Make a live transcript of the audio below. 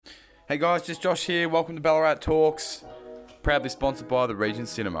Hey guys, just Josh here. Welcome to Ballarat Talks. Proudly sponsored by the Regent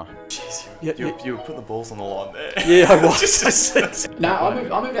Cinema. Jeez, You were putting the balls on the line there. yeah, I was. No, I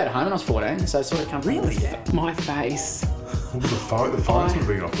moved out of home when I was 14, so it sort of come from my face. The phone's not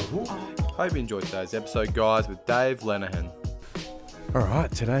big enough. Hope you enjoyed today's episode, guys, with Dave Lenihan. All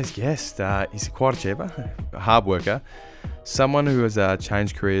right, today's guest, he's quite a achiever, a hard worker, someone who has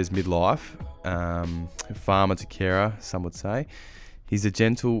changed careers midlife, farmer to carer, some would say. He's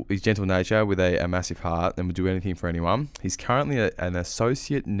gentle nature with a massive heart and would do anything for anyone. He's currently an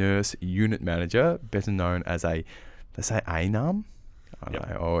associate nurse unit manager, better known as let's say ANUM. I don't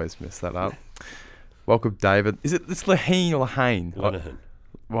know, I always mess that up. Welcome, David. It's Lehane or Lahane? Lenihan.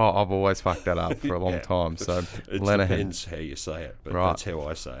 Well, I've always fucked that up for a long time, so It Lenihan. depends how you say it, but Right. that's how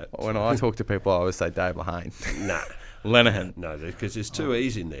I say it. When I talk to people, I always say Dave Lehane. Nah. Lenihan. No, because there's two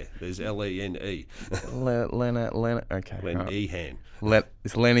E's in there. There's L-E-N-E. Lena. Okay. Len right. Ehan.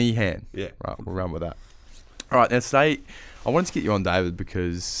 It's Lenny Han. Yeah. Right, we'll run with that. All right, now today I wanted to get you on, David,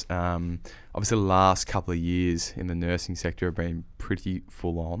 because obviously the last couple of years in the nursing sector have been pretty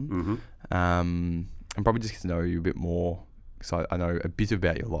full on. Mm-hmm. And probably just get to know you a bit more, because I know a bit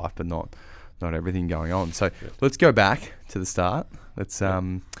about your life, but not everything going on. So let's go back to the start. Let's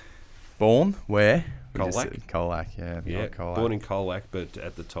born where? Colac. Colac, yeah. Yeah, Colac. born in Colac, but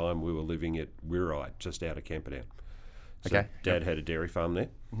at the time we were living at Wirrite, just out of Camperdown. So Okay. Dad had a dairy farm there.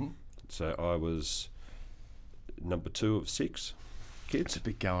 Mm-hmm. So I was number 2 of 6 There's kids. a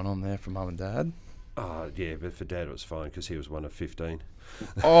bit going on there for mum and dad. Oh, yeah, but for Dad it was fine because he was one of 15.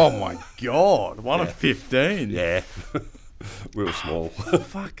 Oh my God, one of 15. Yeah. We were small.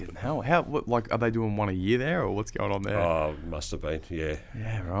 Fucking hell. Are they doing one a year there, or what's going on there? Oh, must have been, yeah.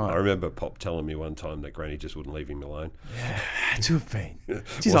 Yeah, I right. remember Pop telling me one time that Granny just wouldn't leave him alone. Had to have been.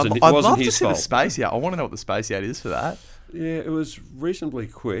 Jeez, Wasn't- it I'd wasn't love to his see the fault. space out. I want to know what the space out is for that. Yeah, it was reasonably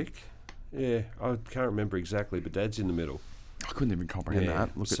quick. Yeah, I can't remember exactly, but Dad's in the middle. I couldn't even comprehend Yeah.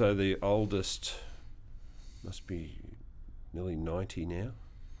 that. Look at So the oldest must be nearly 90 now.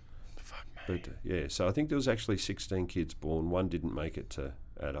 fuck me. But yeah, so I think there was actually 16 kids born. One didn't make it to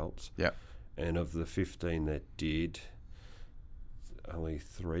adults. Yep. And of the 15 that did, only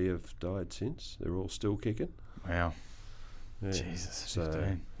 3 have died since. They're all still kicking. Wow. Yeah. Jesus. So,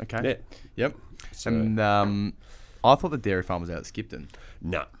 15. Okay. Yeah. Yep. So, And I thought the dairy farm was out at Skipton.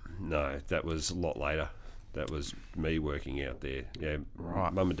 no, that was a lot later. That was me working out there. Yeah,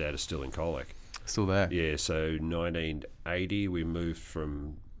 Right. Mum and Dad are still in Colac. Still there. Yeah, so 1980 we moved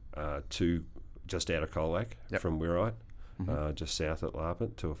from to just out of Colac Yep. from Wirrite, just south at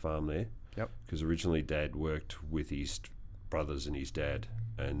Larpent, to a farm there. Yep. Because originally Dad worked with his brothers and his dad,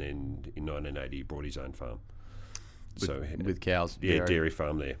 and then in 1980 he brought his own farm. With cows. yeah, dairy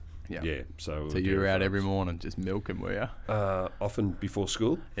farm there. Yeah. Yeah, so So you were out every morning just milking, were you? often before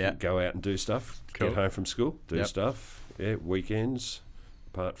school. Yeah. Go out and do stuff. Cool. Get home from school, do Yep. stuff. Yeah, weekends.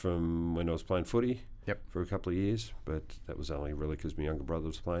 Apart from when I was playing footy. Yep. For a couple of years, but that was only really because my younger brother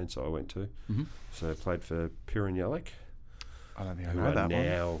was playing, so I went too. Mhm. So I played for Piranyalik, I don't think I who know are that one.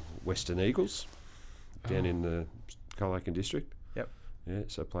 now Western Eagles, down in the Colacan district. Yep. Yeah,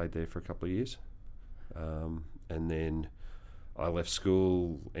 so I played there for a couple of years, and then I left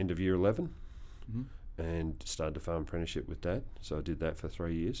school end of year 11, Mhm. and started a farm apprenticeship with Dad. So I did that for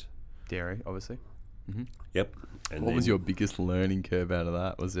 3 years. Dairy, obviously. Yep. And What was then your biggest learning curve out of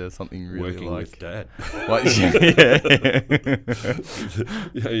that? Was there something really working with Dad? What? Yeah.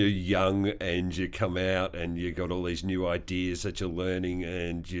 You know, you're young and you come out and you got all these new ideas that you're learning,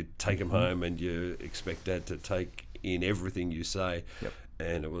 and you take them home and you expect Dad to take in everything you say. Yep.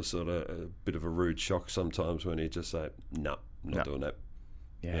 And it was sort of a bit of a rude shock sometimes when he'd just say, "No, not No. doing that."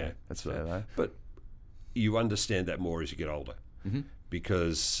 Yeah, that's so- fair though. But you understand that more as you get older, Mhm.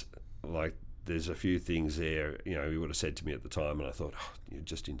 because like there's a few things there, you know, he would have said to me at the time, and I thought, oh, you're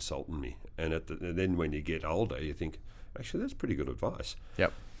just insulting me. And and then when you get older, you think, actually, that's pretty good advice.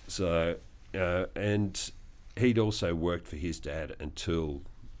 Yep. So, and he'd also worked for his dad until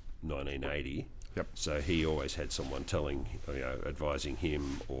 1980. Yep. So he always had someone advising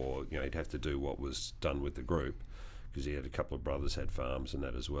him, or he'd have to do what was done with the group, because he had a couple of brothers had farms and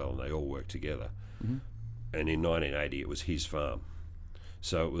that as well, and they all worked together. Mm-hmm. And in 1980, it was his farm.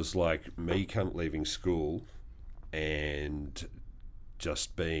 So it was like me leaving school and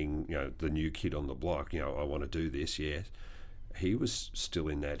just being, the new kid on the block. I want to do this, yeah. He was still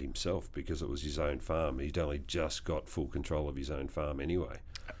in that himself because it was his own farm. He'd only just got full control of his own farm anyway.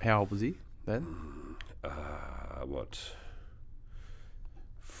 How old was he then? What?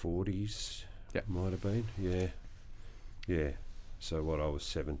 40s? Yeah. Might have been, yeah. Yeah. So what, I was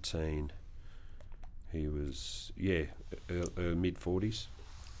 17. He was, mid-40s.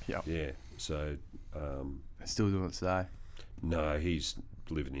 Yep. Yeah. So, Still doing it today. no, he's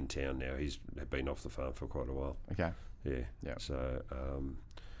living in town now. He's been off the farm for quite a while. Okay. Yeah. Yep. So,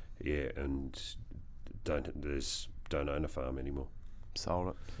 yeah, and don't own a farm anymore. Sold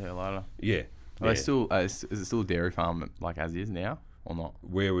it. See you later. Yeah. Are they still? Is it still a dairy farm like as is now or not?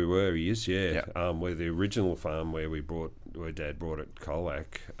 Where we were, he is, yeah. Yep. Where the original farm where Dad brought it,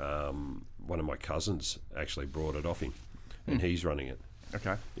 Colac, one of my cousins actually brought it off him, and he's running it.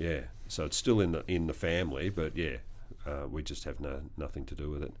 Okay. Yeah. So it's still in the family, but yeah, we just have nothing to do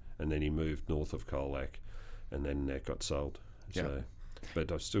with it. And then he moved north of Colac, and then that got sold. Yep. So,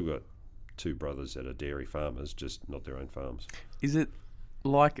 but I've still got 2 brothers that are dairy farmers, just not their own farms. Is it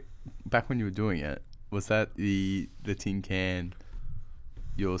like back when you were doing it? Was that the tin can?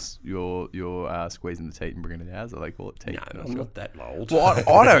 You're squeezing the teat and bringing it out, as they call it teat. No, I'm not that old. Well,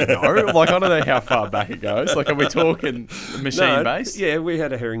 I don't know. Like I don't know how far back it goes. Like, are we talking machine based? Yeah, we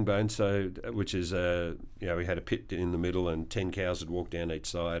had a herringbone, so which is we had a pit in the middle, and 10 cows would walk down each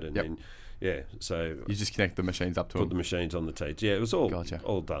side, and Yep. then so You just connect the machines up to put it. the machines on the teats. Yeah, it was all Gotcha.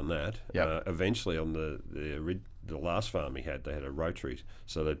 all done that. Yep. Eventually, on the last farm they had a rotary,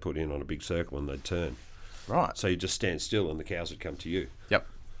 so they'd put in on a big circle and they'd turn. Right. So you just stand still, and the cows would come to you. Yep.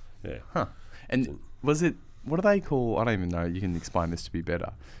 Yeah. Huh. And was it? What do they call? I don't even know. You can explain this to be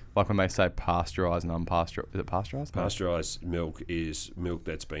better. Like when they say pasteurised and unpasteurised. Is it pasteurised? No. Pasteurised milk is milk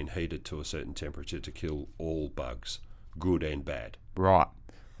that's been heated to a certain temperature to kill all bugs, good and bad. Right.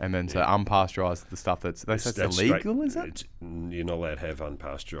 And then so unpasteurised, the stuff that's illegal, is it? You're not allowed to have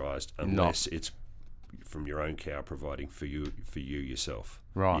unpasteurised unless it's from your own cow providing for you yourself.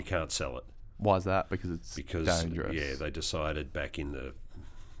 Right. You can't sell it. Why is that? Because it's dangerous. Yeah, they decided back in the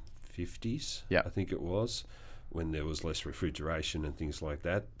 50s, Yeah. I think it was, when there was less refrigeration and things like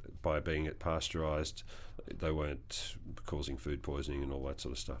that, by being it pasteurised, they weren't causing food poisoning and all that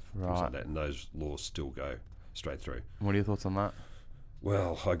sort of stuff. Things Right. like that. And those laws still go straight through. What are your thoughts on that?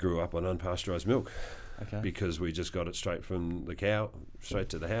 Well, I grew up on unpasteurised milk Okay. because we just got it straight from the cow, straight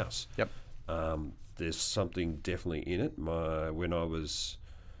to the house. Yep. There's something definitely in it.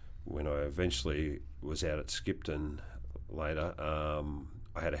 When I eventually was out at Skipton later,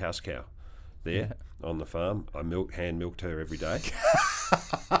 I had a house cow there on the farm. I hand milked her every day.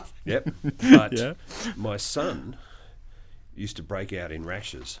 Yep. But my son used to break out in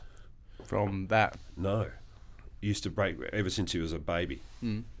rashes. From that. No. Used to break ever since he was a baby.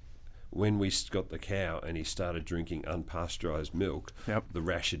 When we got the cow and he started drinking unpasteurised milk, Yep. the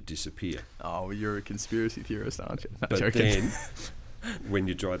rash would disappear. Oh, well, you're a conspiracy theorist, aren't you? No, But joking. then, when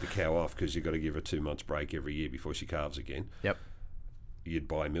you dried the cow off, because you've got to give her 2 months break every year before she calves again, Yep. you'd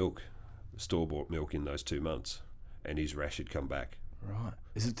buy milk, store-bought milk in those 2 months, and his rash would come back. Right.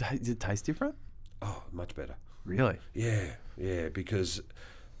 Does it taste different? Oh, much better. Really? Yeah, because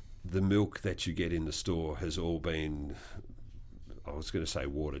the milk that you get in the store has all been, I was going to say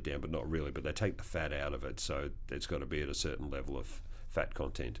watered down, but not really, but they take the fat out of it, so it's got to be at a certain level of fat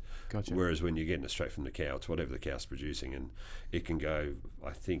content. Gotcha. Whereas when you're getting it straight from the cow, it's whatever the cow's producing, and it can go,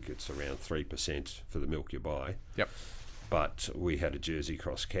 I think it's around 3% for the milk you buy. Yep. But we had a Jersey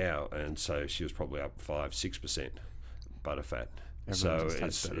cross cow, and so she was probably up 5-6% butter fat. Everyone So just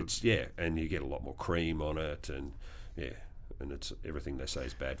tastes it's and you get a lot more cream on it, and and it's everything they say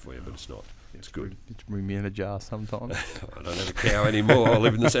is bad for you, but it's not. It's good. Just bring me in a jar sometime. I don't have a cow anymore. I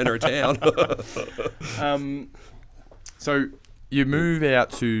live in the centre of town. So you move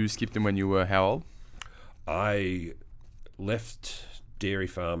out to Skipton when you were how old? I left dairy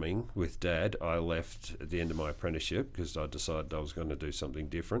farming with Dad. I left at the end of my apprenticeship because I decided I was going to do something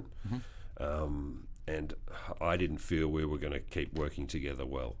different. And I didn't feel we were going to keep working together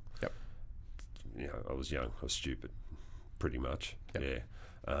well. Yep. I was young. I was stupid, pretty much. Yep.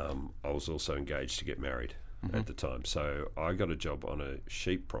 Yeah. I was also engaged to get married at the time. So I got a job on a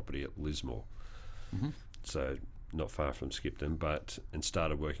sheep property at Lismore. So not far from Skipton, and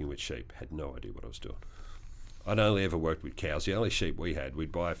started working with sheep. Had no idea what I was doing. I'd only ever worked with cows. The only sheep we had,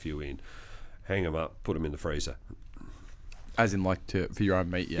 we'd buy a few in, hang them up, put them in the freezer. As in, like, for your own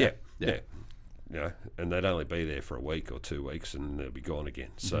meat, yeah? Yeah. And they'd only be there for a week or 2 weeks, and they'd be gone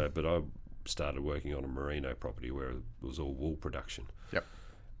again. So, but I started working on a merino property where it was all wool production. Yep.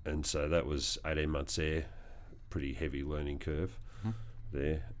 And so that was 18 months there, pretty heavy learning curve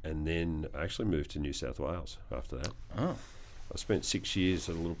there. And then I actually moved to New South Wales after that. Oh. I spent 6 years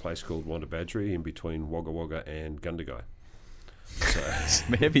at a little place called Wondabadgery in between Wagga Wagga and Gundagai. So,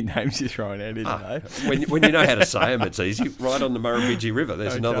 Some heavy names you're throwing out, isn't it? when you know how to say them, it's easy. Right on the Murrumbidgee River.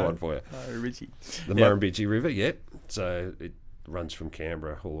 There's another one for you. Oh, Richie. The Murrumbidgee River, yep. So it runs from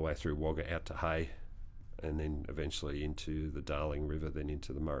Canberra all the way through Wagga out to Hay, and then eventually into the Darling River, then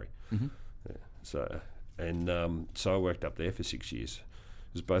into the Murray. Mm-hmm. Yeah. So I worked up there for 6 years,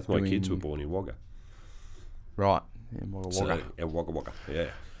 because both my kids were born in Wagga. Right. Yeah, Wagga Wagga. So, yeah, Wagga Wagga, yeah.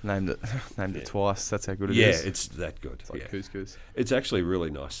 Named it twice. That's how good it Yeah, is. it's that good. It's like couscous. It's actually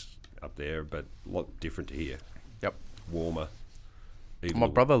really nice up there, but a lot different to here. Yep. Warmer. My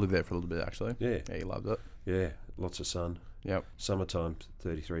brother lived there for a little bit, actually. Yeah. Yeah, he loved it. Yeah, lots of sun. Yep. Summertime,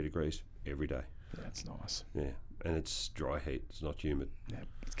 33 degrees every day. Yeah, it's nice. Yeah, and it's dry heat. It's not humid. Yeah,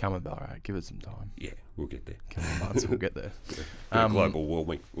 it's coming, all right. Give it some time. Yeah, we'll get there. Couple of months, we'll get there. Global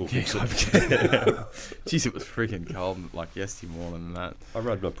warming. We'll fix it. Jeez, it was freaking cold like yesterday morning and that. I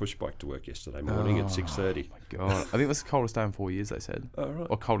rode my push bike to work yesterday morning at 6:30. Oh my god! I think it was the coldest day in 4 years. They said. Oh, right.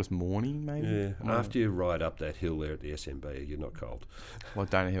 Or coldest morning, maybe. Yeah. After you ride up that hill there at the SMB, you're not cold. Like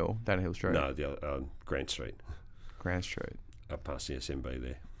Dana Hill Street. No, the other, Grant Street, Grand Street. up past the SMB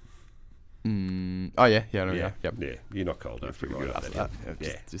there. Oh yeah, I know. Yeah, Yep. yeah. You're not cold after you ride up that hill.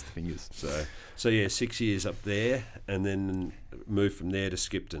 Yeah, just the fingers. So yeah, 6 years up there, and then moved from there to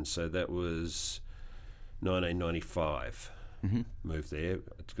Skipton. So that was 1995. Mm-hmm. Moved there.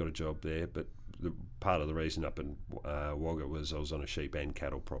 Got a job there, but part of the reason up in Wagga was I was on a sheep and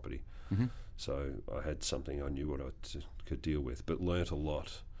cattle property. Mm-hmm. So I had something I knew what I could deal with, but learnt a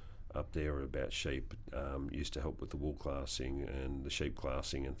lot up there about sheep. Used to help with the wool classing and the sheep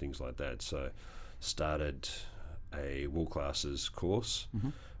classing and things like that. So started a wool classes course,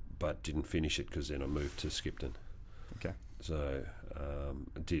 but didn't finish it because then I moved to Skipton. Okay. So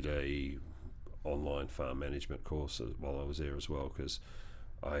did a online farm management course while I was there as well, because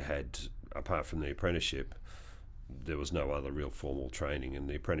I had, apart from the apprenticeship, there was no other real formal training, and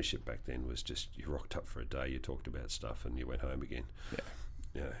the apprenticeship back then was just you rocked up for a day, you talked about stuff, and you went home again. Yeah.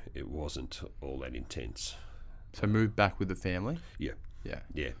 Yeah, it wasn't all that intense. So moved back with the family. Yeah. Yeah.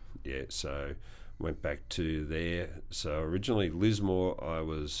 Yeah. So went back to there. So originally Lismore, I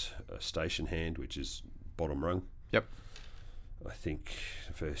was a station hand, which is bottom rung. Yep. I think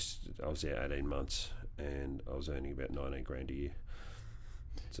first I was there 18 months, and I was earning about 19 grand a year.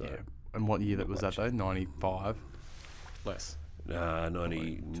 So Yeah. And what year that was that though? 95. Less.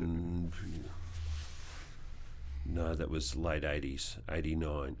 90. No, that was late 80s,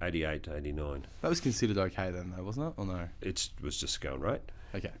 89, 88 to 89. That was considered okay then, though, wasn't it? Or no? It was just going right.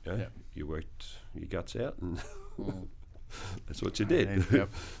 Okay. You know? Yeah. You worked your guts out, and that's what you did. Yep.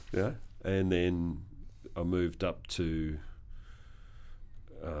 Yeah. And then I moved up to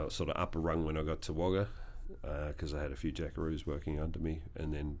sort of upper rung when I got to Wagga, because I had a few jackaroos working under me.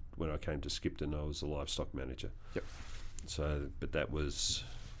 And then when I came to Skipton, I was the livestock manager. Yep. So, but that was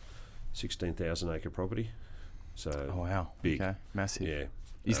 16,000 acre property. So Oh wow. big. Okay. Massive. Yeah.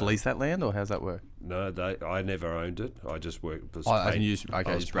 You just lease that land, or how's that work? No, I never owned it. I just worked. Was As paid, in you just,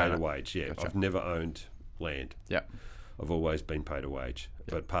 okay, I was just paid ran a it. wage. Yeah, Gotcha. I've never owned land. Yep. I've always been paid a wage,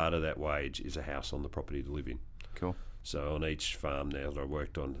 but part of that wage is a house on the property to live in. Cool. So on each farm now that I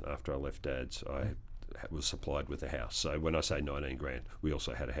worked on after I left Dad's, I was supplied with a house. So when I say 19 grand, we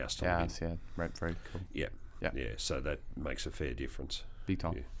also had a house to live in. Yeah. Rent free. Cool. Yeah, Yeah. yeah. So that makes a fair difference. Big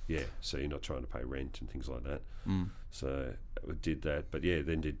time. Yeah. So you're not trying to pay rent and things like that. Mm. So we did that, but yeah,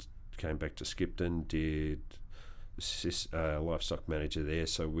 then came back to Skipton, did livestock manager there.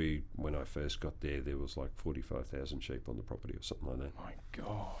 So when I first got there was like 45,000 sheep on the property or something like that. My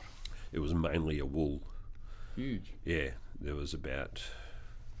God. It was mainly a wool. Huge. Yeah, there was about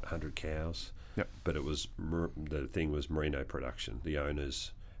 100 cows. Yep. But it was the thing was merino production. The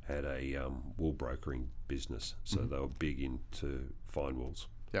owners had a wool brokering business, so they were big into fine wools.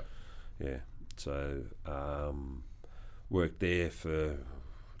 Yep. Yeah. So worked there for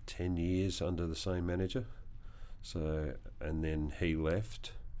 10 years under the same manager. So and then he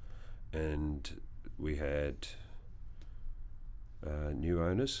left, and we had new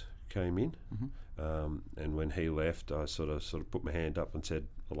owners came in. And when he left, I sort of put my hand up and said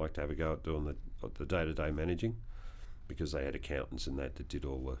I'd like to have a go at doing the day-to-day managing, because they had accountants and that did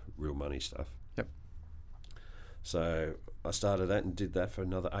all the real money stuff. Yep. So I started that and did that for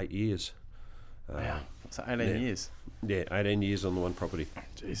another 8 years. Wow. So 18 years. Yeah, 18 years on the one property.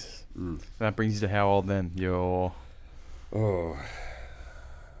 Jesus. That brings you to how old then? You're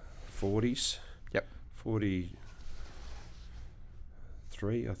 40s. Yep.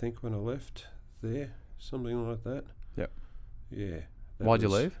 43, I think, when I left there, something like that. Yep. Yeah. Why'd you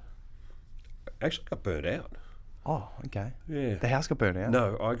leave? Actually got burnt out. Oh, okay. Yeah. The house got burnt out.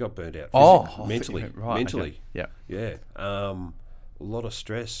 No, I got burnt out. Oh, mentally. right. Mentally. Okay. Yeah. Yeah. A lot of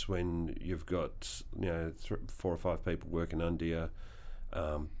stress when you've got 4 or 5 people working under you.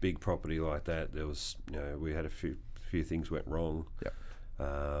 Big property like that. There was we had a few things went wrong. Yep.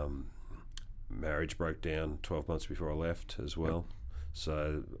 marriage broke down 12 months before I left as well.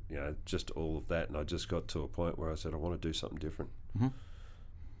 So, just all of that. And I just got to a point where I said, I want to do something different. Mm-hmm.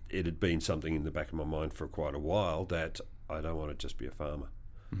 It had been something in the back of my mind for quite a while that I don't want to just be a farmer.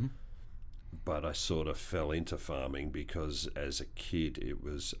 Mm-hmm. But I sort of fell into farming because as a kid,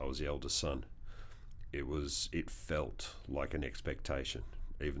 I was the eldest son. It felt like an expectation,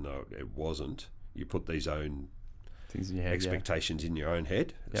 even though it wasn't. You put these own things in your head, expectations in your own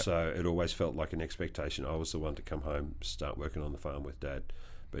head. Yep. So it always felt like an expectation. I was the one to come home, start working on the farm with Dad,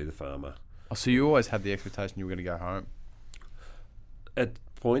 be the farmer. Oh, so you always had the expectation you were going to go home? At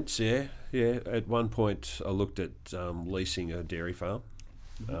points, yeah. At one point, I looked at leasing a dairy farm.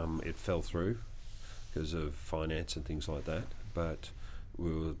 It fell through because of finance and things like that. But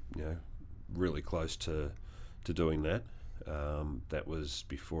we were, really close to doing that. That was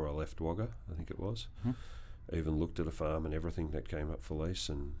before I left Wagga, I think it was. Mm-hmm. Even looked at a farm and everything that came up for lease,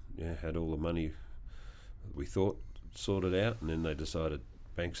 and had all the money we thought sorted out, and then they decided,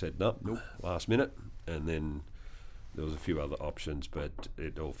 bank said nope, last minute, and then there was a few other options, but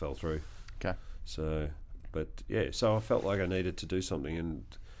it all fell through. Okay. So I felt like I needed to do something, and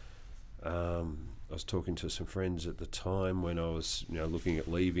I was talking to some friends at the time when I was looking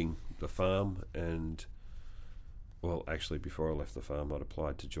at leaving the farm, and well, actually before I left the farm, I'd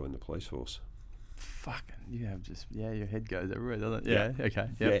applied to join the police force. Fucking, you have just, your head goes everywhere, doesn't it? Yeah, okay.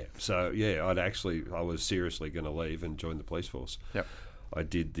 Yep. Yeah, so I was seriously going to leave and join the police force. Yep. I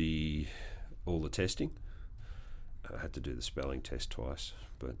did all the testing. I had to do the spelling test twice,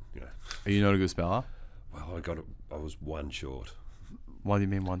 but Are you not a good speller? Well, I was one short. What do you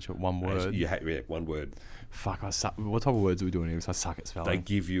mean one short? One word? One word. Fuck, I suck. What type of words are we doing here? Because I suck at spelling. They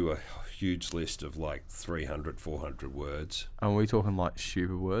give you a huge list of like 300, 400 words. Are we talking like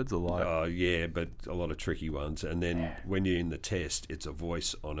stupid words or like... yeah, but a lot of tricky ones. And then when you're in the test, it's a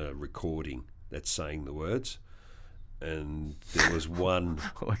voice on a recording that's saying the words. And there was one...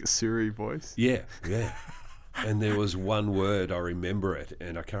 like a Siri voice? Yeah. And there was one word, I remember it,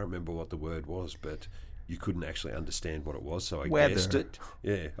 and I can't remember what the word was, but you couldn't actually understand what it was, so I guessed it.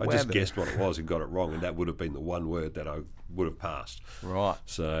 Yeah, I just guessed what it was and got it wrong, and that would have been the one word that I would have passed. Right.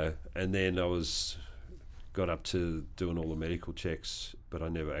 So, and then got up to doing all the medical checks, but I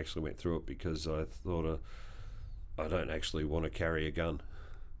never actually went through it because I thought I don't actually want to carry a gun.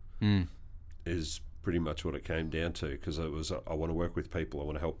 Is pretty much what it came down to, because I want to work with people, I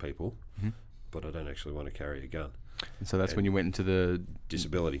want to help people, but I don't actually want to carry a gun. And so that's when you went into the...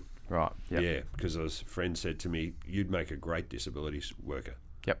 Disability. Right, yep. Yeah, because a friend said to me, you'd make a great disability worker.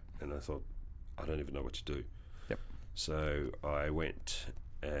 Yep. And I thought, I don't even know what to do. Yep. So I went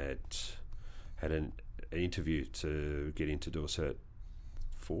had an interview to get in to do a Cert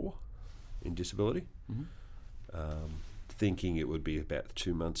 4 in disability, thinking it would be about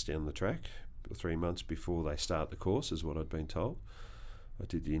 2 months down the track, or 3 months before they start the course, is what I'd been told. I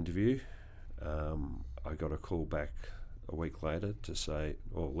did the interview. I got a call back a week later to say,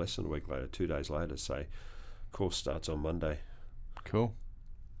 or less than a week later, 2 days later, to say, course starts on Monday. Cool.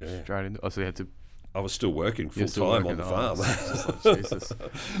 Yeah. Straight into... Oh, so you had to... I was still working full time on the farm. Jesus.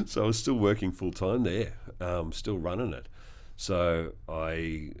 So I was still working full time there, still running it. So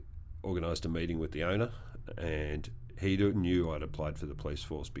I organised a meeting with the owner, and he knew I'd applied for the police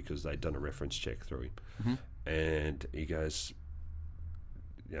force because they'd done a reference check through him. And he goes,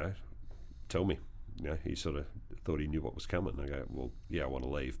 tell me. He sort of thought he knew what was coming. And I go, well, yeah, I want to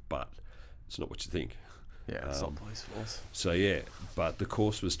leave, but it's not what you think. Yeah, it's not police force. So yeah, but the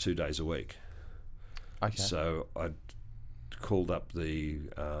course was 2 days a week. Okay. So I called up the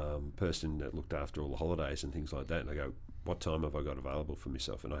person that looked after all the holidays and things like that, and I go, what time have I got available for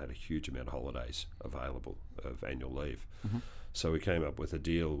myself? And I had a huge amount of holidays available of annual leave. So we came up with a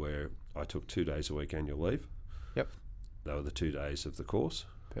deal where I took 2 days a week annual leave. Yep. They were the 2 days of the course.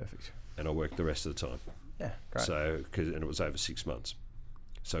 Perfect. And I worked the rest of the time. Yeah, great. So, and it was over 6 months.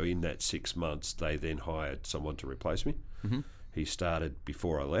 So in that 6 months, they then hired someone to replace me. He started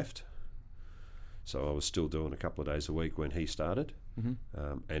before I left. So I was still doing a couple of days a week when he started.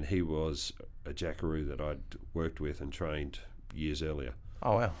 And he was a jackaroo that I'd worked with and trained years earlier.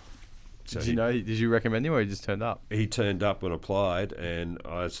 Oh, wow. So Did you recommend him, or he just turned up? He turned up and applied, and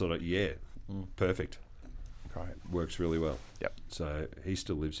I sort of, perfect. Great. Works really well. Yep. So he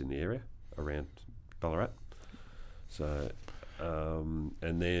still lives in the area around Ballarat. So,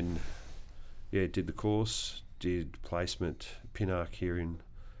 and then, did the course, did placement, Pinark here in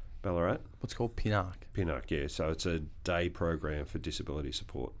Ballarat. What's it called? Pinark? Pinark, yeah. So it's a day program for disability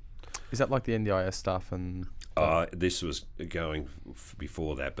support. Is that like the NDIS stuff? And this was going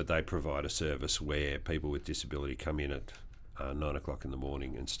before that, but they provide a service where people with disability come in at 9 o'clock in the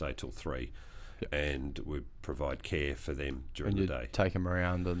morning and stay till 3. and we provide care for them during And the you day. take them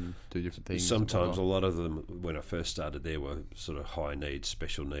around and do different things. and Sometimes a whatnot. lot of them, when I first started there, were sort of high needs,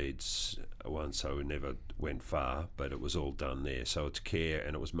 special needs ones, so we never went far, but it was all done there. So it's care,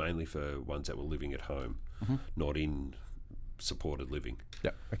 and it was mainly for ones that were living at home, not in supported living.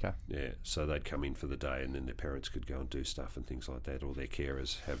 Yeah. Okay. Yeah, so they'd come in for the day, and then their parents could go and do stuff and things like that, or their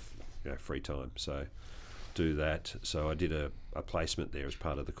carers have free time. So do that. So I did a placement there as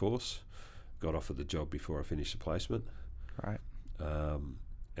part of the course. Got offered the job before I finished the placement. Right.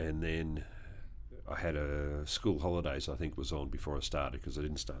 And then I had a school holidays, I think, was on before I started, because I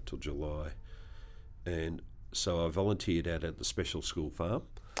didn't start till July. And so I volunteered out at the special school farm.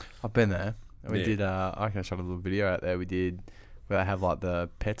 I've been there. And we Yeah. did. I can show a little video out there. We did where they have like the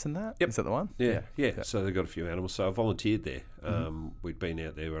pets and that. Yep. Is that the one? Yeah. So they got a few animals. So I volunteered there. We'd been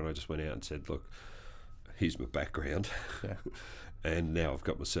out there, and I just went out and said, look, here's my background. Yeah. And now I've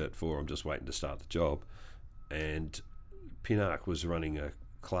got my Cert 4. I'm just waiting to start the job. And Pinark was running a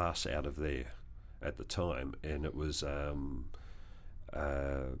class out of there at the time, and it was a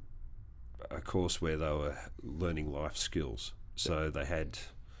course where they were learning life skills. So they had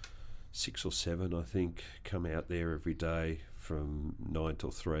 6 or 7, I think, come out there every day from 9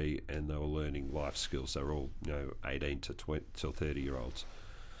 till 3, and they were learning life skills. They were all 18 to 20 till 30-year-olds.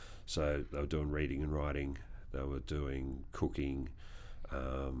 So they were doing reading and writing. They were doing cooking.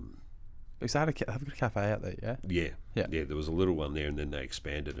 Because they've got a cafe out there. Yeah. Yeah. There was a little one there, and then they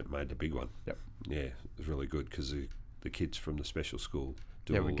expanded it, made a big one. Yep. Yeah, it was really good, because the kids from the special school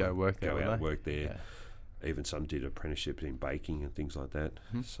Would go work there. go wouldn't out and they? work there. Yeah. Even some did apprenticeships in baking and things like that.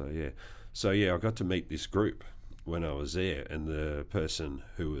 So I got to meet this group when I was there, and the person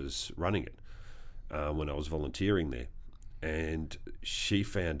who was running it when I was volunteering there, and she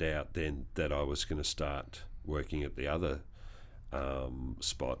found out then that I was going to start working at the other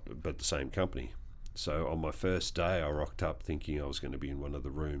spot, but the same company. So on my first day, I rocked up thinking I was going to be in one of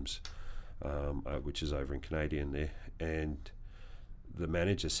the rooms, which is over in Canadian there, and the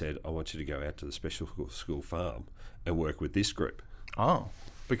manager said, I want you to go out to the special school farm and work with this group. Oh,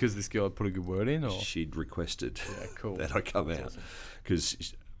 because this girl had put a good word in, or She'd requested cool. that I come out,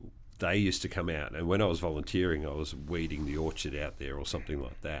 because they used to come out, and when I was volunteering, I was weeding the orchard out there or something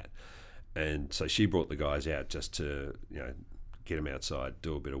like that. And so she brought the guys out just to, get them outside,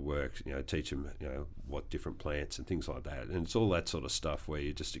 do a bit of work, teach them, what different plants and things like that. And it's all that sort of stuff where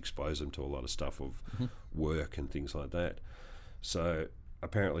you just expose them to a lot of stuff of work and things like that. So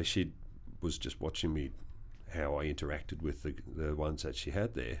apparently she was just watching me, how I interacted with the ones that she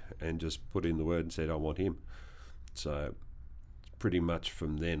had there, and just put in the word and said, I want him. So pretty much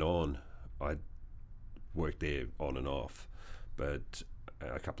from then on, I worked there on and off. But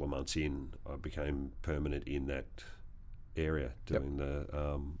a couple of months in, I became permanent in that area doing the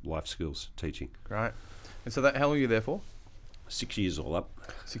life skills teaching. Great. And so how long were you there for? 6 years all up.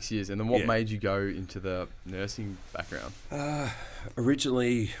 6 years. And then what Yeah. made you go into the nursing background?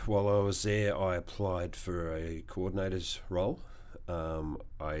 Originally, while I was there, I applied for a coordinator's role.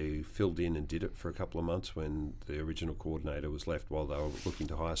 I filled in and did it for a couple of months when the original coordinator was left while they were looking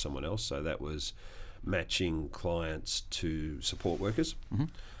to hire someone else. So that was matching clients to support workers.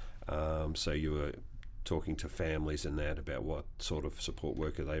 So you were talking to families and that about what sort of support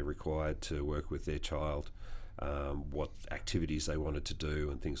worker they required to work with their child, what activities they wanted to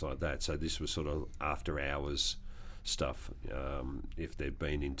do and things like that. So this was sort of after hours stuff. If they'd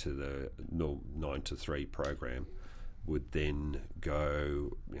been into the 9 to 3 program, would then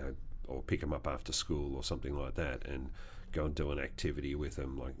go, or pick them up after school or something like that, and go and do an activity with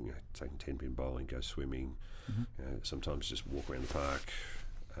them, like taking 10-pin bowling, go swimming, sometimes just walk around the park,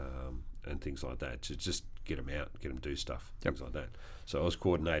 and things like that, to just get them out, get them do stuff, things like that. So I was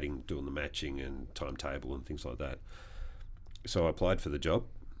coordinating, doing the matching and timetable and things like that. So I applied for the job,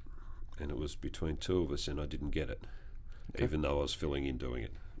 and it was between 2 of us, and I didn't get it, even though I was filling in doing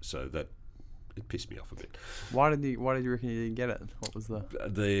it. So it pissed me off a bit. Why did you reckon you didn't get it? What was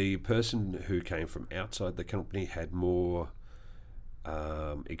The person who came from outside the company had more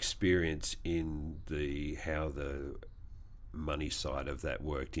experience in how the money side of that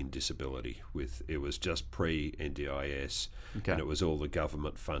worked in disability. It was just pre-NDIS, and it was all the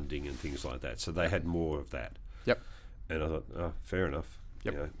government funding and things like that. So they had more of that. Yep. And I thought, oh, fair enough.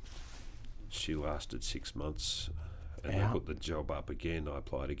 Yep. She lasted 6 months. And they put the job up again. I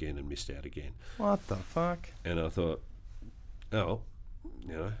applied again and missed out again. What the fuck? And I thought, not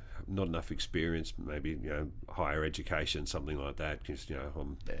enough experience. Maybe higher education, something like that. Because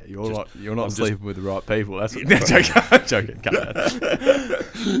you're not sleeping with the right people. That's what. I'm joking. Cut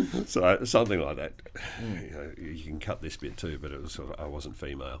that. So something like that. You can cut this bit too, but it was sort of, I wasn't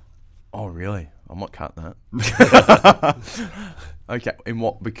female. Oh, really? I'm not cutting that. Okay. In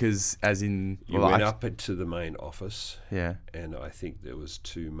what? Because as in... You went up into the main office, Yeah. and I think there was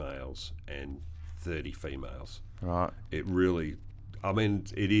 2 males and 30 females. Right. It really, I mean,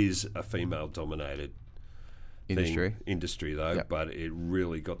 it is a female-dominated Industry. though, Yep. but it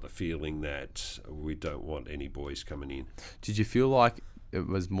really got the feeling that we don't want any boys coming in. Did you feel like it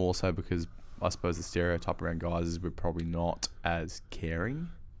was more so because I suppose the stereotype around guys is we're probably not as caring?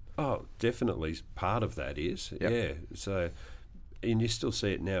 Oh, definitely part of that is, Yep. yeah. So, and you still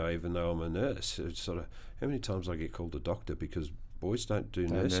see it now, even though I'm a nurse. It's sort of, how many times I get called a doctor because boys don't do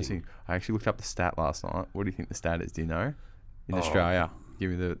nursing. I actually looked up the stat last night. What do you think the stat is? Do you know? In Australia,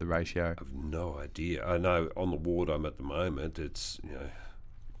 give me the ratio. I've no idea. I know on the ward I'm at the moment, it's,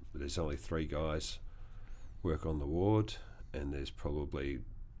 there's only 3 guys work on the ward, and there's probably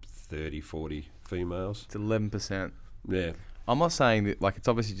 30, 40 females. It's 11%. Yeah. I'm not saying that, like, it's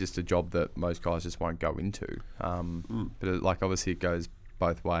obviously just a job that most guys just won't go into. But like, obviously, it goes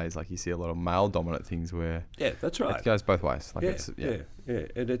both ways. Like, you see a lot of male-dominant things where Yeah, that's right. it goes both ways. Like, Yeah.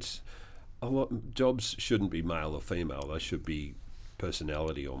 And it's a lot. Jobs shouldn't be male or female. They should be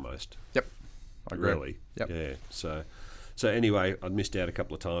personality almost. Yep. I agree. Really. Yep. Yeah. So anyway, I'd missed out a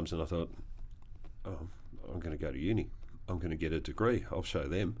couple of times, and I thought, oh, I'm going to go to uni. I'm going to get a degree. I'll show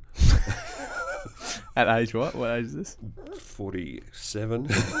them. At age what? What age is this? 47.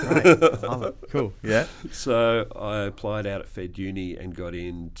 Great. Love it. Cool. Yeah. So I applied out at Fed Uni and got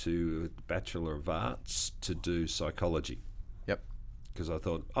into Bachelor of Arts to do psychology. Yep. Because I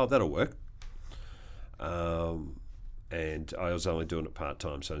thought, oh, that'll work. And I was only doing it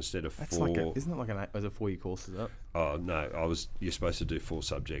part-time, so instead of That's 4... isn't it like an 4-year course, is it? Oh, no, you're supposed to do 4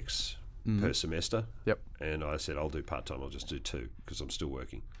 subjects per semester. Yep. And I said, I'll do part-time, I'll just do 2, because I'm still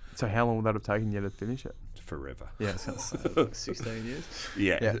working So how long would that have taken you to finish it? forever. Yeah, it's going to say 16 years.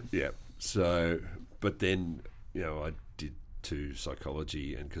 Yeah. So, but then, I did 2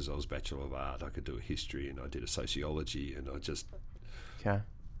 psychology, and because I was Bachelor of Art, I could do a history, and I did a sociology, and I just Okay.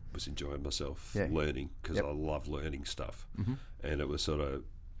 was enjoying myself Yeah. learning, because Yep. I love learning stuff. And it was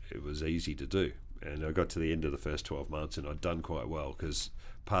it was easy to do. And I got to the end of the first 12 months, and I'd done quite well, because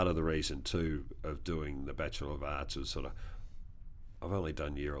part of the reason too of doing the Bachelor of Arts was I've only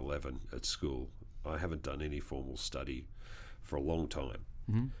done year 11 at school. I haven't done any formal study for a long time.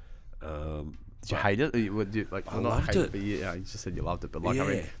 Did you hate it? I loved it. But you just said you loved it. But like, I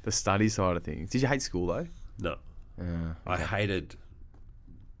mean, Yeah. the study side of things. Did you hate school though? No. I Okay. hated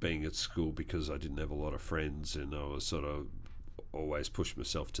being at school because I didn't have a lot of friends, and I was sort of always pushed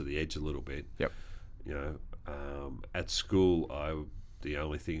myself to the edge a little bit. Yep. At school, the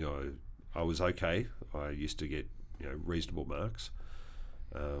only thing I was okay. I used to get reasonable marks.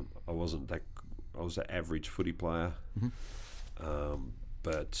 I was an average footy player,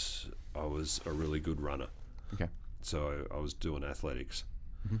 but I was a really good runner. Okay. So I was doing athletics.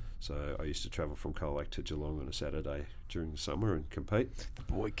 So I used to travel from Coal Lake to Geelong on a Saturday during the summer and compete. The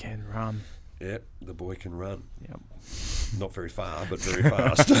boy can run. Yeah, the boy can run. Yep. Not very far, but very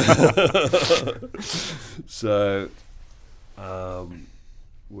fast. So,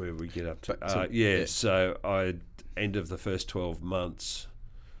 where we get up to? So end of the first 12 months,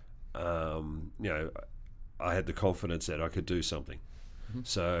 I had the confidence that I could do something.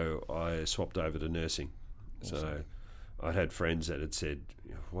 So I swapped over to nursing. Awesome. So I'd had friends that had said,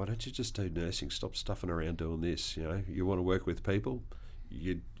 why don't you just do nursing? Stop stuffing around doing this. You want to work with people,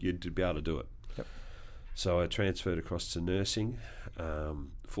 you'd be able to do it. Yep. So I transferred across to nursing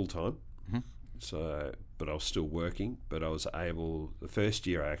full-time. So, but I was still working, but I was able, the first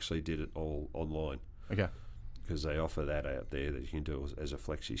year I actually did it all online. Okay. Because they offer that out there that you can do as a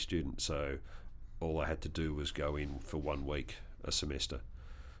flexi student. So all I had to do was go in for 1 week a semester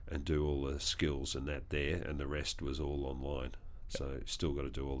and do all the skills and that there, and the rest was all online. So still got to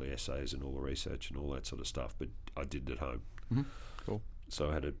do all the essays and all the research and all that sort of stuff, but I did it at home. Cool.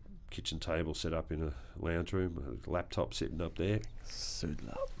 So I had a kitchen table set up in a lounge room, a laptop sitting up there, Suited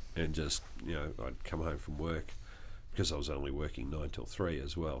up. and just, I'd come home from work, because I was only working 9 till 3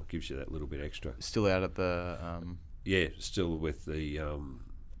 as well. Gives you that little bit extra. Still out at the Yeah, still with the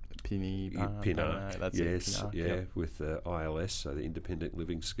Pinark. That's yes, it. Pinark, yeah, yep. with the ILS, so the Independent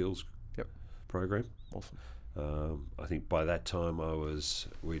Living Skills program. Awesome. I think by that time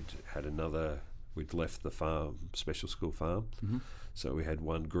we'd left the farm, special school farm. So we had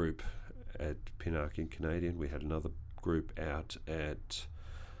one group at Pinark in Canadian. We had another group out at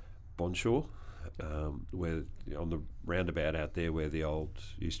Bonshaw, where on the roundabout out there where the old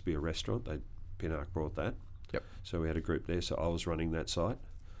used to be a restaurant. Pinark brought that. Yep. So we had a group there. So I was running that site.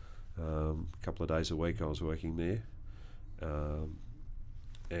 A couple of days a week I was working there.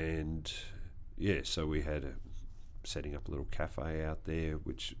 and yeah, so we had setting up a little cafe out there,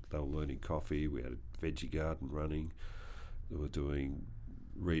 which they were learning coffee. We had a veggie garden running. We were doing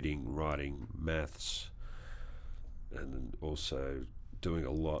reading, writing, maths, and then also doing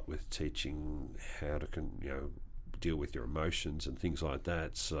a lot with teaching how to deal with your emotions and things like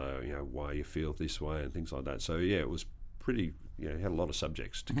that. So why you feel this way and things like that. So yeah, it was pretty. Had a lot of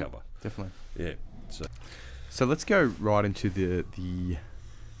subjects to cover. Definitely. Yeah. So let's go right into the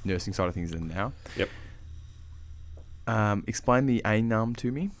nursing side of things then now. Yep. Explain the ANUM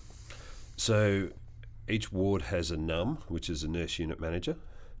to me. So each ward has a NUM, which is a nurse unit manager.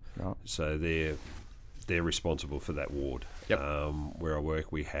 Right. So they're responsible for that ward. Yep. Where I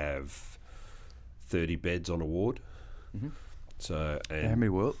work, we have 30 beds on a ward. Mm-hmm. So How many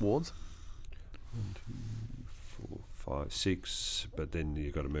wards? 1, 2, 4, 5, 6. But then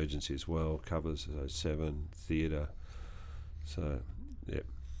you've got emergency as well. Covers, so 7. Theatre. So yeah.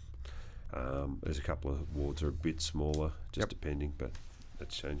 There's a couple of wards are a bit smaller, just depending, but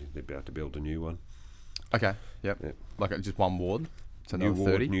that's changing. They're about to build a new one. Okay. Yep. Yep. Like just one ward. So New another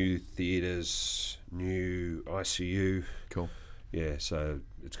ward, 30. new theatres, new ICU. Cool. Yeah, so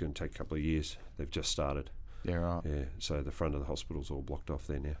it's going to take a couple of years. They've just started. Yeah, right. Yeah, so the front of the hospital's all blocked off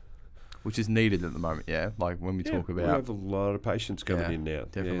there now. Which is needed at the moment, yeah? Like when we talk we about... have a lot of patients coming Yeah, in now.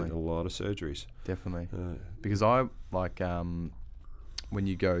 definitely. Yeah, a lot of surgeries. Definitely. Because I, like, when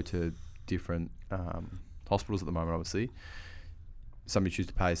you go to different hospitals at the moment, obviously, some you choose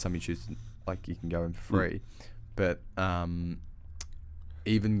to pay, some you choose to, like, you can go in for free. But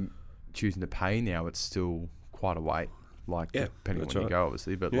even choosing to pay now, it's still quite a wait, like, depending on when you go,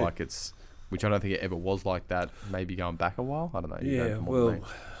 obviously. But, like, it's... Which I don't think it ever was like that, maybe going back a while. I don't know.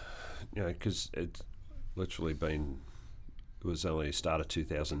 Because it's literally been... It was only start of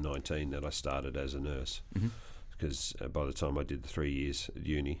 2019 that I started as a nurse. Because by the time I did the 3 years at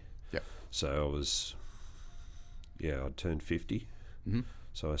uni... Yep. So I was... Yeah, I'd turned 50.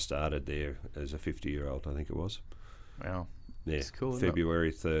 So I started there as a 50-year-old, I think it was. Wow. Yeah, it's cool, isn't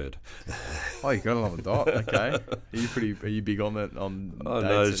February 3rd. Oh, you got it on the dot. Okay. Are you big on that?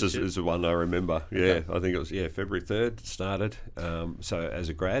 No, it's the one I remember. Yeah, I think it was February 3rd started. So as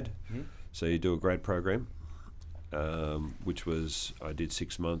a grad, so you do a grad program, which was I did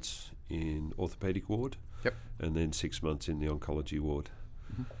 6 months in orthopaedic ward. Yep. And then 6 months in the oncology ward,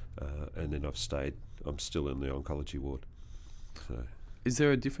 and then I'm still in the oncology ward. So. Is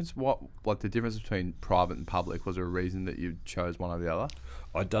there a difference? The difference between private and public? Was there a reason that you chose one or the other?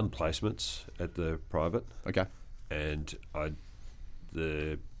 I'd done placements at the private. Okay. And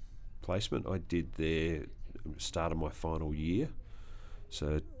the placement I did there started my final year.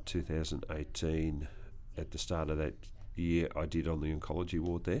 So 2018, at the start of that year, I did on the oncology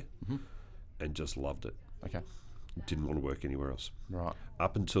ward there, and just loved it. Okay. Didn't want to work anywhere else. Right.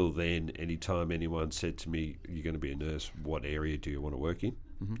 Up until then, anytime anyone said to me, "You're going to be a nurse, what area do you want to work in?"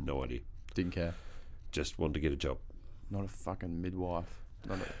 No idea. Didn't care. Just wanted to get a job. Not a fucking midwife.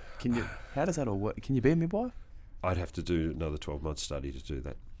 How does that all work? Can you be a midwife? I'd have to do another 12-month study to do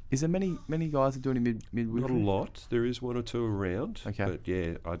that. Is there many guys that do any midwifery? Not a lot. There is one or two around. Okay. But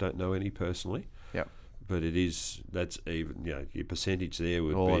yeah, I don't know any personally. Yep. But that's even, your percentage there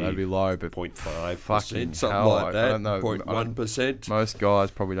would be... that'd be low, but 0.5%, something hell, like that. I don't know. 0.1%. Most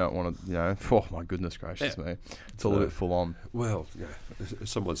guys probably don't want to, oh my goodness gracious me. It's all a bit full on. Well,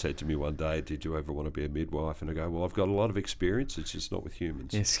 someone said to me one day, "Did you ever want to be a midwife?" And I go, "Well, I've got a lot of experience, it's just not with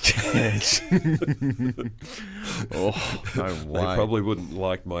humans." Yes. Oh, no way. They probably wouldn't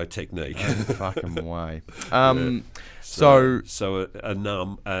like my technique. No fucking way. So a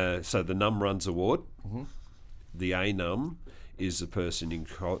NUM, so the NUM runs a ward. The ANUM is the person in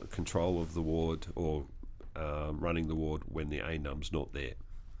control of the ward or running the ward when the ANUM's not there.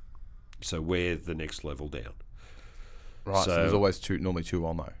 So we're the next level down. Right, so there's always normally two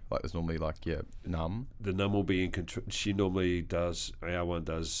on though. Like there's normally NUM. The NUM will be in control. She normally does, our one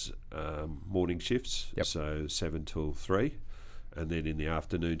does morning shifts, so 7 till 3. And then in the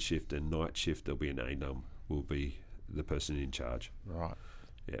afternoon shift and night shift, there'll be an ANUM, will be the person in charge. Right.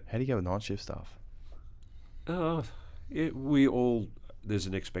 Yeah. How do you go with night shift stuff? There's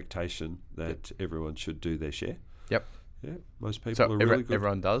an expectation that everyone should do their share. Yep. Yeah, most people are really good.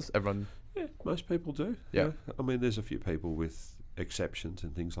 Everyone does? Yeah, most people do. Yeah. I mean, there's a few people with exceptions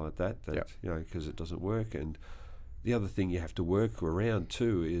and things like that, because it doesn't work. And the other thing you have to work around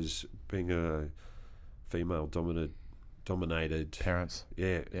too is being a female dominated parents.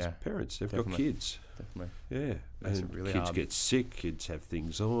 Yeah, parents. They've got kids. Definitely. Yeah. Makes and it really kids hard. get sick, kids have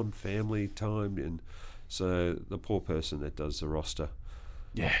things on, family time, and so the poor person that does the roster.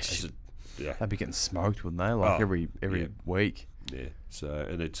 Yeah. They'd be getting smoked, wouldn't they? Like every week. Yeah. So,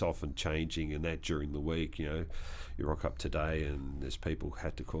 and it's often changing, and that during the week, you rock up today, and there's people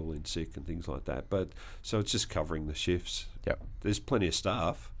had to call in sick and things like that. But so it's just covering the shifts. Yep. There's plenty of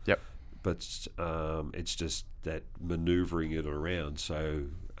staff. Yep. But it's just that manoeuvring it around so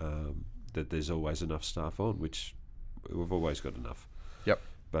that there's always enough staff on, which we've always got enough. Yep.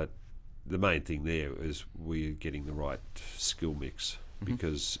 But the main thing there is we're getting the right skill mix,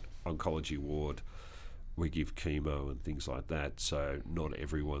 because oncology ward, we give chemo and things like that, so not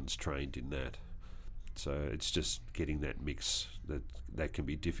everyone's trained in that. So it's just getting that mix that can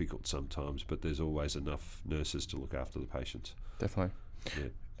be difficult sometimes, but there's always enough nurses to look after the patients. Definitely. Yeah.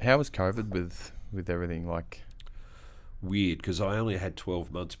 How was COVID with everything? Like, Weird, because I only had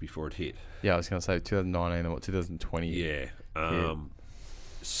 12 months before it hit. yeah, I was going to say 2019 and 2020. Yeah.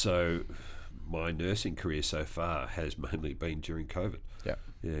 So my nursing career so far has mainly been during COVID. Yeah.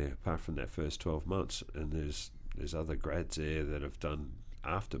 Yeah, apart from that first 12 months. And there's other grads there that have done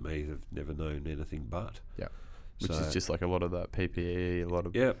after me that have never known anything but. Yeah. Which So- is just like a lot of that PPE, a lot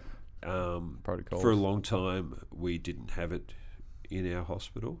of Yeah. protocols. For a long time, we didn't have it in our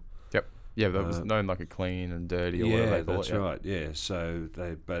hospital. Yep. Yeah, that was known like a clean and dirty or whatever Yeah, they call that's it. Yeah. right. Yeah, so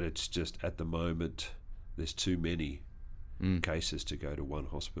but it's just at the moment there's too many cases to go to one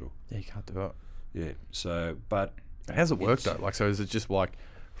hospital. Yeah, you can't do it. Yeah. So, but How's it work though? Like, so is it just like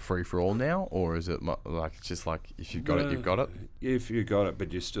free for all now, or is it like it's just like if you've got it, you've got it? If you got it,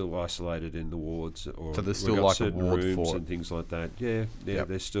 but you're still isolated in the wards, or So there's we've still got like a certain ward rooms for it. and things like that. Yeah, Yep.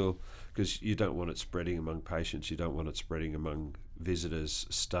 There's still, because you don't want it spreading among patients. You don't want it spreading among visitors,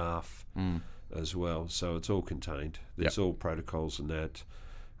 staff as well. So it's all contained. There's all protocols and that,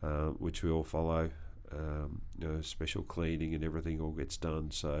 which we all follow. Special cleaning and everything all gets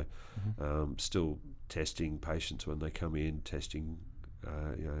done. So still testing patients when they come in, testing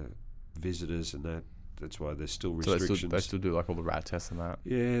visitors and that. That's why there's still So restrictions. they still do like all the rat tests and that.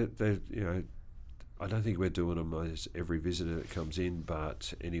 Yeah, I don't think we're doing them as every visitor that comes in,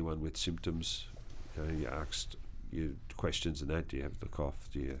 but anyone with symptoms, you asked you questions and that. Do you have the cough?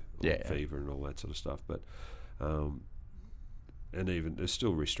 Do you fever and all that sort of stuff? But and even there's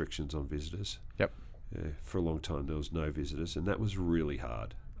still restrictions on visitors. Yep. Yeah, for a long time there was no visitors, and that was really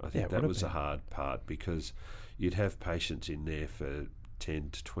hard. I think Yeah, that would've was the been. hard part, because you'd have patients in there for 10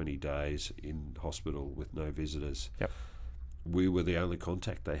 to 20 days in hospital with no visitors. Yep. We were the only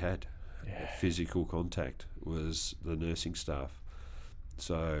contact they had. Yeah. Physical contact was the nursing staff.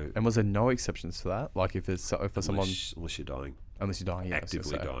 So And was there no exceptions to that? Like if there's someone unless you're dying, unless you're dying, yeah, I was gonna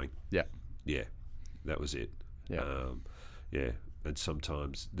actively say. dying, Yeah. yeah, that was it. Yeah. Yeah, and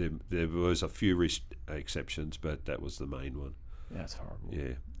sometimes there was a few exceptions, but that was the main one. Yeah, it's horrible.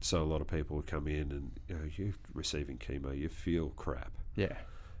 Yeah, so a lot of people would come in and you're receiving chemo, you feel crap, Yeah.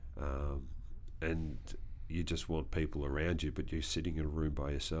 and you just want people around you, but you're sitting in a room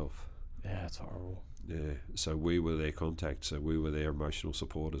by yourself. Yeah, it's horrible. Yeah, so we were their contact, so we were their emotional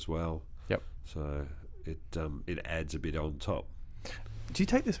support as well. Yep. So it adds a bit on top. Do you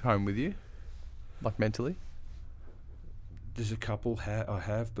take this home with you? Like mentally? There's a couple I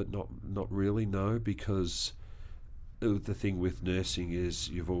have, but not really, no, because the thing with nursing is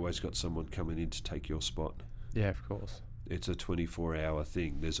you've always got someone coming in to take your spot. Yeah, of course. It's a 24-hour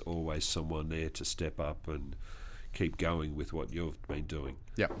thing. There's always someone there to step up and keep going with what you've been doing.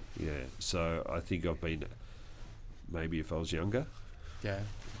 Yeah. Yeah, so I think I've been, maybe if I was younger, Yeah.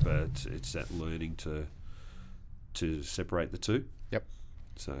 but it's that learning to separate the two. Yep.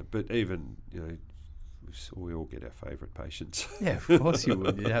 So, but even, we all get our favourite patients. Yeah, of course you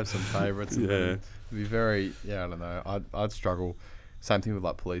would. You'd have some favourites. And Yeah. it'd be very, I don't know. I'd struggle. Same thing with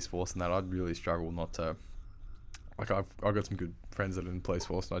like police force and that. I'd really struggle not to. Like I've got some good friends that are in police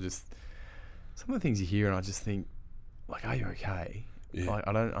force, and I just some of the things you hear, and I just think, like, are you okay? Yeah. Like,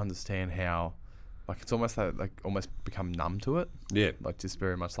 I don't understand how. Like it's almost like almost become numb to it. Yeah. Like just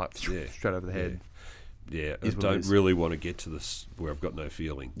very much like Yeah. straight over the head. Yeah, I Is what it don't is. really want to get to this where I've got no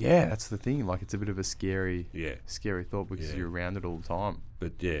feeling. Yeah, that's the thing. Like it's a bit of a scary thought because Yeah. you're around it all the time.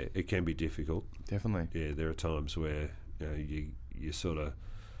 But yeah, it can be difficult. Definitely. Yeah, there are times where you sort of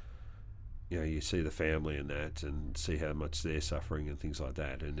you see the family and that, and see how much they're suffering and things like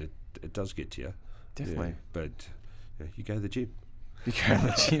that, and it does get to you. Definitely. Yeah, but you go to the gym. You go to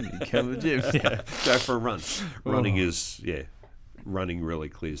the gym. You go to the gym. Yeah. Go for a run. Running really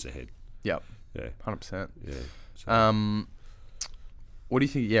clears the head. Yep. Yeah, 100%. yeah. So, What do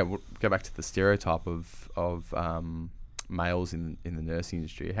you think? Yeah, we'll go back to the stereotype of males in the nursing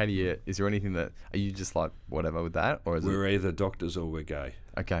industry. How do you? Is there anything that are you just like whatever with that, or is We're either doctors or we're gay.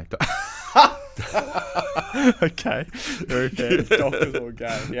 okay? Okay, very fair. Doctors or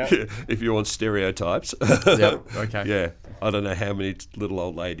gay? Yeah. If you want stereotypes. Yep. Okay. Yeah. I don't know how many little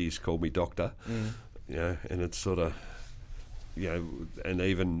old ladies call me doctor. And it's sort of, and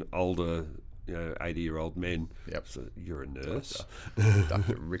even older, 80-year-old men. Yep. So you're a nurse.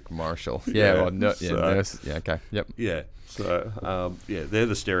 Dr. Rick Marshall. Yeah. Well, nurse. Yeah. Okay. Yep. Yeah. So, they're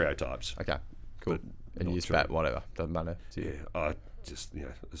the stereotypes. Okay. Cool. But And not you use true. fat, whatever. Doesn't matter. To you. Yeah. I just,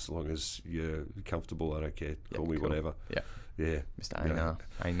 as long as you're comfortable, I don't care. Call me cool. whatever. Yeah. Yeah. Mr.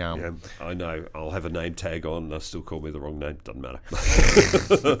 I know. Yeah, I know. I'll have a name tag on and they'll still call me the wrong name. Doesn't matter.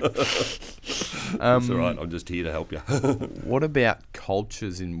 It's all right. I'm just here to help you. What about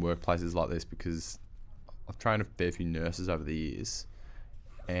cultures in workplaces like this? Because I've trained a fair few nurses over the years,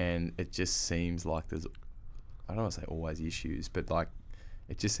 and it just seems like there's, I don't want to say always issues, but like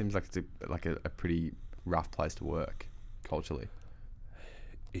it just seems like it's a pretty rough place to work culturally.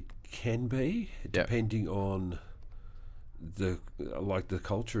 It can be, depending on the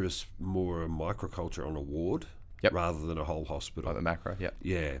culture is more a microculture on a ward rather than a whole hospital. Like the macro,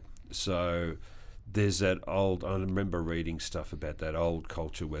 Yeah. So there's that old, I remember reading stuff about that old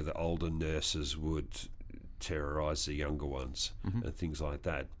culture where the older nurses would terrorise the younger ones and things like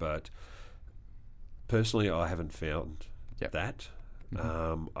that. But personally, I haven't found that.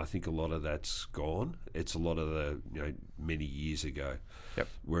 I think a lot of that's gone. It's a lot of the, many years ago. Yep.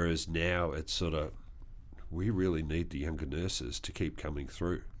 Whereas now it's sort of, we really need the younger nurses to keep coming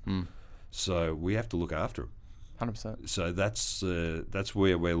through. So we have to look after them. 100%. So that's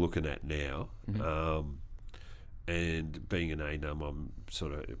where we're looking at now. And being an ANUM, I'm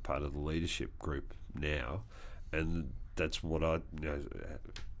sort of part of the leadership group now, and that's what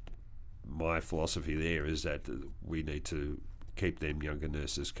my philosophy there is that we need to keep them younger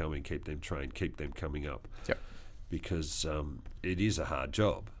nurses coming, keep them trained, keep them coming up. Yep. Because it is a hard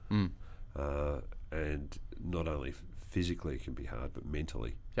job. And not only physically it can be hard, but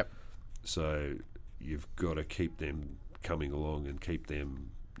mentally. Yep. So you've got to keep them coming along and keep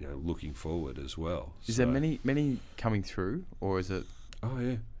them, looking forward as well. Is there many coming through, or is it? Oh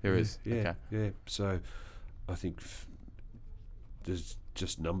yeah, there is. Yeah, okay. yeah. So I think there's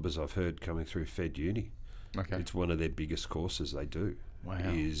just numbers I've heard coming through Fed Uni. Okay. It's one of their biggest courses they do. Wow.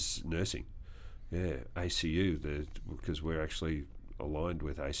 Is nursing. Yeah, ACU. Because we're actually aligned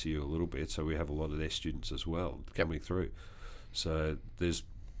with ACU a little bit, so we have a lot of their students as well coming through. So there's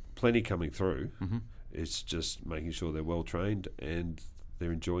plenty coming through. It's just making sure they're well trained and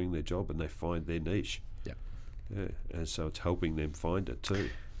they're enjoying their job and they find their niche. Yeah, and so it's helping them find it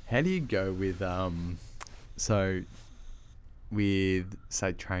too. How do you go with with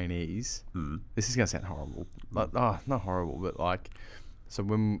say trainees? This is gonna sound horrible, but not horrible, but like, so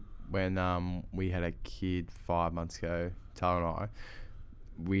when we had a kid 5 months ago, Tyler and I,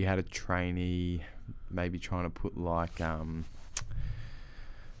 we had a trainee maybe trying to put like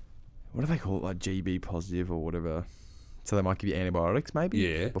what do they call it, like GB positive or whatever, so they might give you antibiotics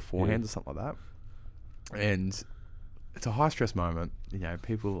maybe beforehand or something like that. And it's a high stress moment,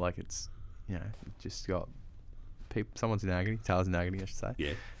 people like it's, just got people, someone's in agony, Tyler's in agony I should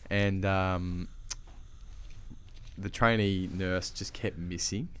say, and the trainee nurse just kept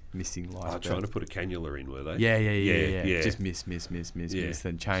missing like trying to put a cannula in, were they? Yeah. Just miss,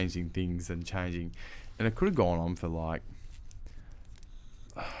 then changing things and it could have gone on for like,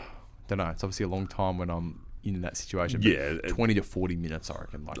 don't know, it's obviously a long time when I'm in that situation, but 20 to 40 minutes I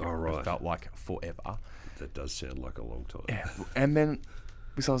reckon, like it felt like forever. That does sound like a long time. Yeah. And then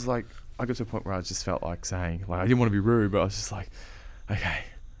because I was like, I got to a point where I just felt like saying, like, I didn't want to be rude, but I was just like, okay,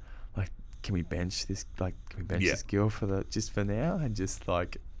 like, can we bench this this girl just for now? And just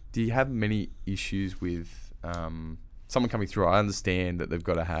like, do you have many issues with someone coming through? I understand that they've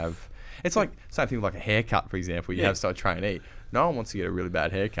got to have, it's like same thing with like a haircut, for example. You have a trainee. No one wants to get a really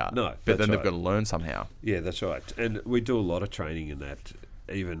bad haircut. No, but then they've got to learn somehow. Yeah, that's right. And we do a lot of training in that.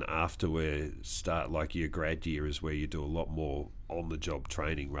 Even after we start, like your grad year is where you do a lot more on-the-job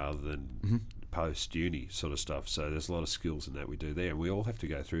training rather than post-uni sort of stuff. So there's a lot of skills in that we do there, and we all have to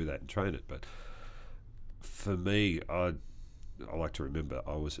go through that and train it. But for me, I like to remember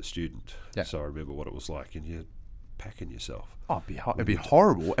I was a student, so I remember what it was like, and you're packing yourself. Oh, it'd be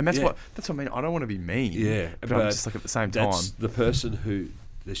horrible, and that's what I mean. I don't want to be mean. Yeah, but I'm just like at the same time, that's the person who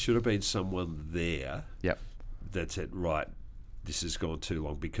there should have been someone there. Yep. That said, right, this has gone too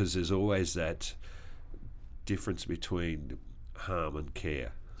long, because there's always that difference between harm and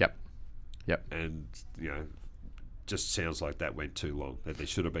care. Yep. And just sounds like that went too long. That there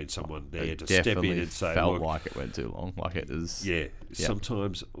should have been someone there It to step in definitely and say, felt look, like it went too long. Like it was. yeah.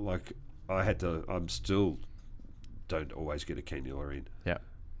 Sometimes, like I'm still don't always get a cannula in. Yeah.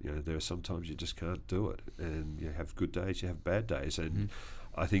 You know, there are sometimes you just can't do it, and you have good days, you have bad days, and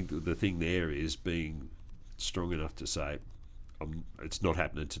I think the thing there is being strong enough to say, it's not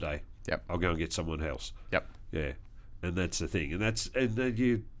happening today. Yep. I'll go and get someone else. Yep. Yeah, and that's the thing, and then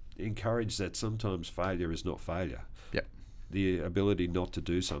you encourage that sometimes failure is not failure. Yep. The ability not to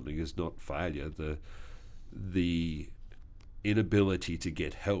do something is not failure. The inability to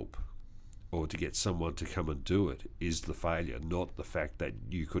get help or to get someone to come and do it is the failure, not the fact that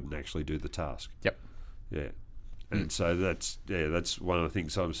you couldn't actually do the task. Yep. Yeah. And so that's one of the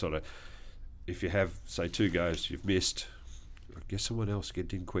things I'm sort of, if you have, say, 2 goes, you've missed, get someone else,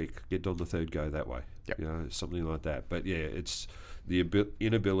 get in quick, get on the 3rd go that way. Yep. You know, something like that. But yeah, it's the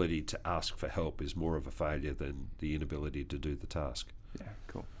inability to ask for help is more of a failure than the inability to do the task. Yeah,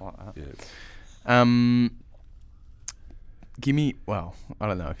 cool. I like that. Yeah. Give me, well, I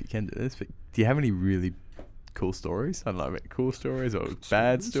don't know if you can do this, but do you have any really cool stories? I don't know, about cool stories or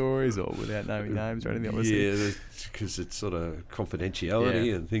bad stories or without naming names or anything? Obviously. Yeah, because it's sort of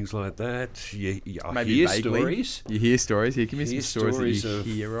confidentiality and things like that. I Maybe hear vaguely. stories. You hear stories? Here, give me some Hear stories that you of-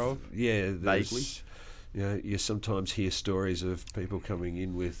 hear of. Yeah, Vaguely. You know, you sometimes hear stories of people coming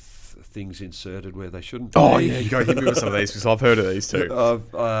in with things inserted where they shouldn't. Oh, be. yeah, you go hit me with some of these because I've heard of these too. I'm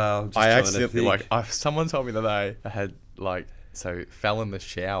just I trying to accidentally, think. someone told me that I had, fell in the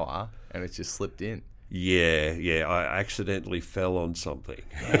shower and it just slipped in. Yeah, I accidentally fell on something.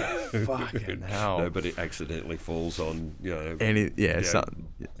 Fucking hell. Nobody accidentally falls on,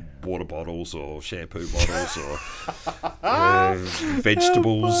 water bottles or shampoo bottles or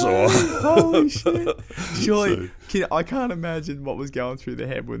vegetables or. Holy shit. Surely, I can't imagine what was going through their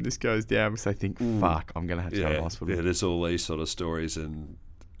head when this goes down because they think, fuck, I'm going to have to go to the hospital. Yeah, there's all these sort of stories, and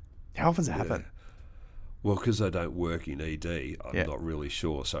How often does it happen? well, because I don't work in ED, I'm not really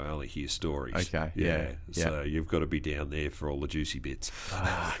sure, so I only hear stories. Okay, yeah. So you've got to be down there for all the juicy bits.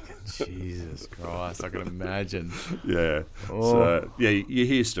 Fucking Jesus Christ, I can imagine. Yeah. Oh. So you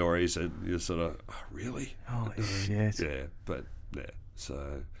hear stories, and you're sort of, oh, really? Holy shit. Yeah, but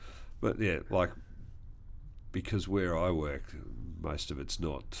like, because where I work, most of it's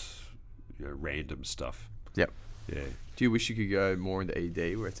not, random stuff. Yep. Yeah. Do you wish you could go more into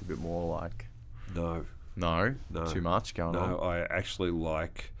ED where it's a bit more like... No. No? No. Too much going on? No, I actually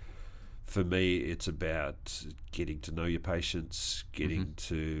like, for me, it's about getting to know your patients, getting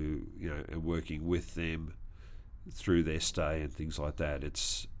to, and working with them through their stay and things like that.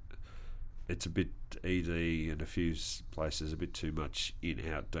 It's a bit ED in a few places, a bit too much in,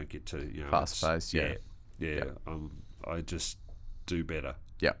 out, don't get to, Fast paced, yeah. Yeah. I just do better.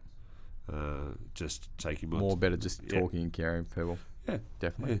 Yep. Just taking my... More better just talking and caring for people. Yeah,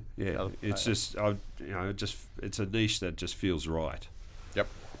 definitely. Yeah. It's just, it's a niche that just feels right. Yep.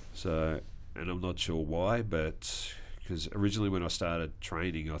 So, and I'm not sure why, but because originally when I started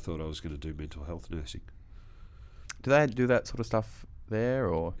training, I thought I was going to do mental health nursing. Do they do that sort of stuff there,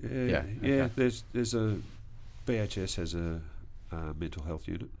 or? Yeah. Okay. There's a BHS has a mental health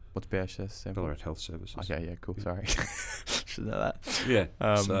unit. What's BHS? Ballarat Health Services. Okay, yeah, cool. Sorry, should know that. Yeah.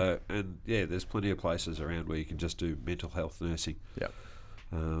 Um, there's plenty of places around where you can just do mental health nursing. Yep.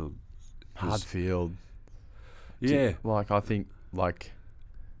 'Cause- Hard field. Yeah. I think I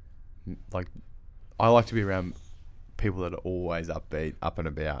like to be around people that are always upbeat, up and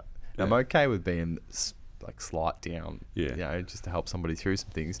about. And I'm okay with being slight down. Yeah. just to help somebody through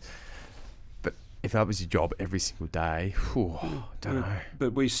some things. But if that was your job every single day, don't know.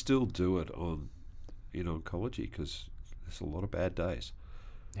 But we still do it in oncology because there's a lot of bad days.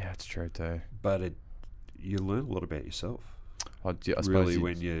 Yeah, it's true too. But you learn a lot about yourself. I suppose really,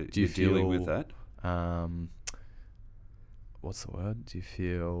 when you're dealing with that. What's the word? Do you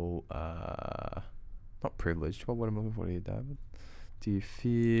feel not privileged? What am I looking for here, David? Do you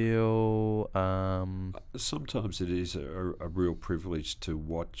feel Sometimes it is a real privilege to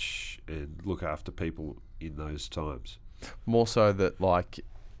watch and look after people in those times. more so that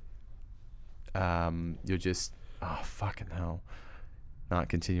you're just fucking hell. No,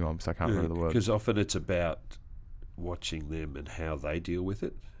 continue on because I can't remember the word. Because often it's about watching them and how they deal with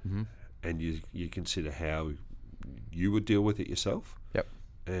it, and you consider how you would deal with it yourself. Yep.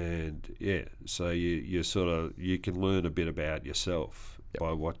 And so you can learn a bit about yourself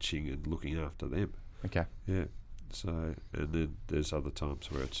by watching and looking after them. Okay. Yeah. So, and then there's other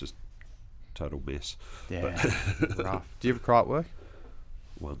times where it's just total mess. Yeah. Rough. Do you ever cry at work?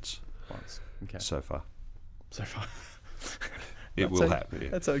 Once. Okay. So far. So far. It will happen. Yeah.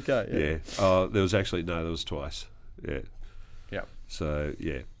 That's okay. Yeah. There was twice. Yeah. Yeah. So,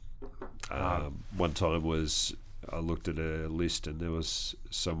 yeah. One time I looked at a list and there was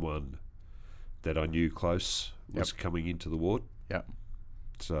someone that I knew close was coming into the ward. Yeah.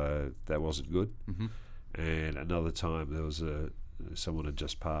 So that wasn't good. Mm-hmm. And another time there was someone had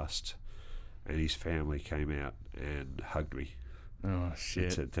just passed and his family came out and hugged me. Oh, And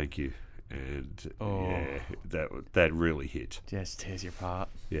shit. said thank you. And Oh. yeah, that really hit. Just tears you apart.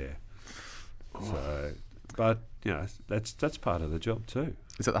 Yeah. So, but that's part of the job too.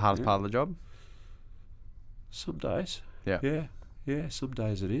 Is that the hardest part of the job? Some days. Yeah. Yeah. Some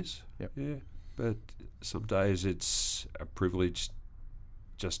days it is. Yep. Yeah. But some days it's a privilege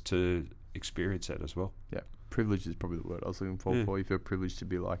just to experience that as well. Yeah. Privilege is probably the word I was looking for. Yeah. You feel privileged to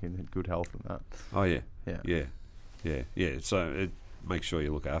be like in good health and that. Oh yeah. Yeah. Yeah. So make sure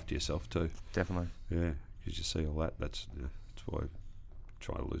you look after yourself too. Definitely. Yeah. Because you see all that. That's why I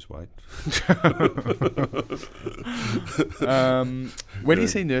try to lose weight. Where do you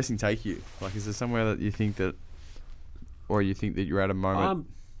see nursing take you? Like, is there somewhere that you think that, or you think that you're at a moment? I'm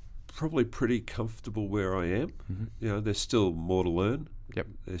probably pretty comfortable where I am. Mm-hmm. There's still more to learn. Yep.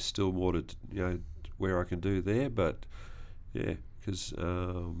 There's still more to where I can do there, but yeah, because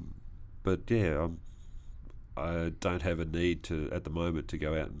I don't have a need to at the moment to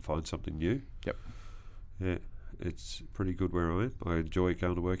go out and find something new. Yep. Yeah, it's pretty good where I am. I enjoy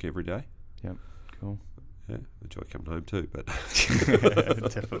going to work every day. Yep. Cool. Yeah, I enjoy coming home too, but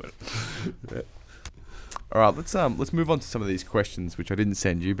Definitely. Yeah. All right, let's move on to some of these questions, which I didn't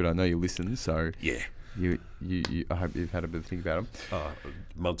send you, but I know you listened, so yeah. you I hope you've had a bit of think about them.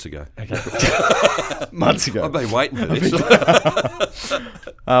 Months ago. Okay. Months ago. I've been waiting for this.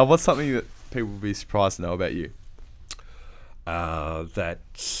 What's something that people would be surprised to know about you?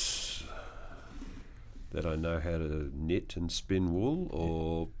 That I know how to knit and spin wool,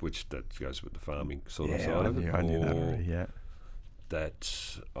 or which that goes with the farming sort of side of it. I knew that or already, yeah.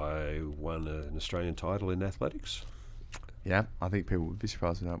 that I won an Australian title in athletics. Yeah, I think people would be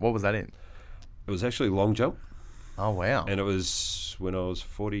surprised to know. What was that in? It was actually long jump, Oh, wow. and it was when I was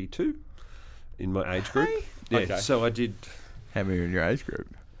 42 in my age group. Yeah, Okay. so I did How many are in your age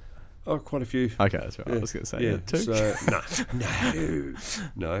group? quite a few. Okay, that's right. Yeah. I was going to say Yeah, two. So,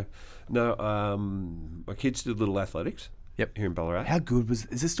 no. My kids did little athletics. Yep. Here in Ballarat. How good is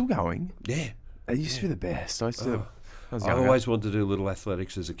it still going? Yeah. It used to be the best. I used to. I was I younger. always wanted to do little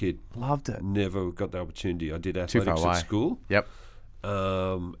athletics as a kid. Loved it. Never got the opportunity. I did far athletics away. at school. Yep.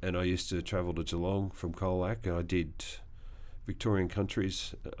 And I used to travel to Geelong from Colac, and I did Victorian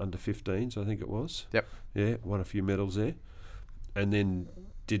countries under 15s, I think it was. Yep. Yeah, won a few medals there. And then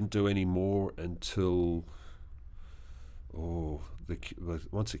didn't do any more until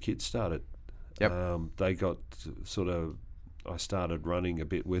once the kids started. Yep. They got sort of, I started running a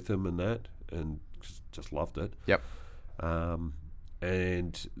bit with them and that, and just loved it. Yep.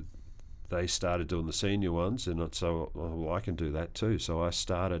 And they started doing the senior ones, and so I can do that too. So I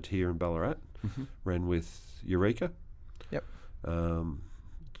started here in Ballarat, ran with Eureka. Yep.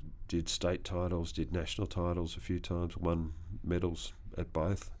 Did state titles, did national titles a few times, won medals at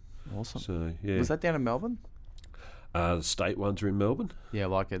both. Awesome. So yeah, Was that down in Melbourne? the state ones are in Melbourne, Yeah,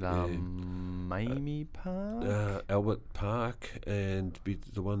 like at Mamie Park. Albert Park, and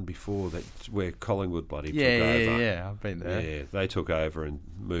the one before that where Collingwood took over. Yeah. I've been there. Yeah, they took over and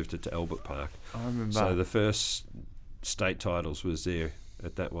moved it to Albert Park. I remember. So the first state titles was there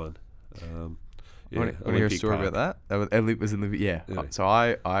at that one. Want to hear a story Park. about that? That was in yeah. Yeah. So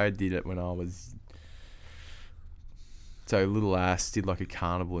I did it when I was. So Little Ass did like a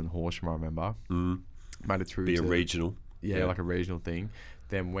carnival in Horsham, I remember. Made it through Be a to, regional. yeah, like a regional thing.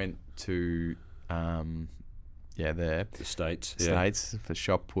 Then went to there The States. Yeah. States for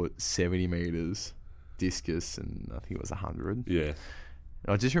shot put, 70 meters discus, and I think it was 100. Yeah.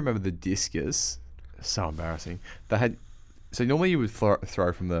 I just remember the discus, so embarrassing. They had, so normally you would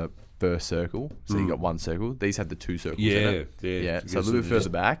throw from the first circle, so you got one circle. These had the two circles in it. Yeah. So a little bit further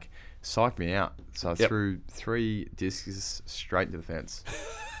back, psyched me out. So I Yep. threw 3 discus straight into the fence.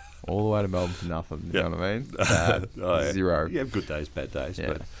 All the way to Melbourne for nothing. You know what I mean? Bad. Oh, yeah. Zero. You have good days, bad days.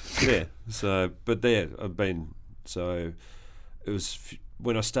 Yeah. But yeah. So, but there, I've been. So it was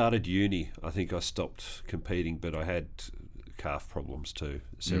when I started uni. I think I stopped competing, but I had calf problems too.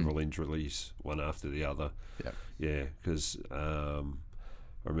 Several injuries, one after the other. Yep. Yeah, because I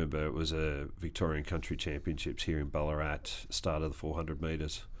remember it was a Victorian Country Championships here in Ballarat. Start of the 400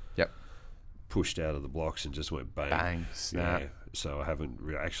 metres. Yep. Pushed out of the blocks and just went bang. Bang. Snap. Yeah. So I haven't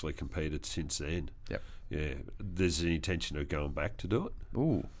actually competed since then. Yep. Yeah. There's an intention of going back to do it.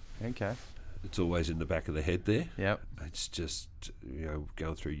 Ooh. Okay. It's always in the back of the head there. Yep. It's just,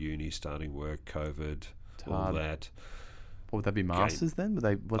 going through uni, starting work, COVID. all hard. that. What would that be, masters then? Would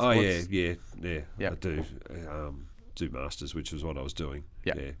they? Yeah. Yep. I do masters, which is what I was doing.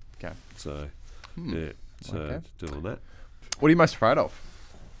 Yeah. Yeah. Okay. So Okay. doing that. What are you most afraid of?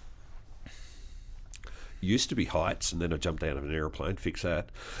 Used to be heights, and then I jumped out of an aeroplane. Fix that.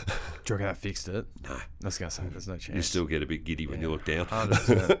 Do you reckon that fixed it? No, I was going to say, there's no chance. you still get a bit giddy when you look down.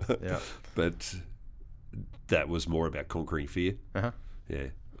 100%. Yeah. But that was more about conquering fear. Uh-huh. Yeah.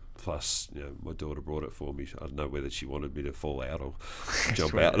 Plus, my daughter brought it for me. I don't know whether she wanted me to fall out or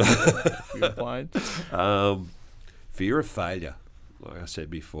jump out. You're fine. Fear of failure, like I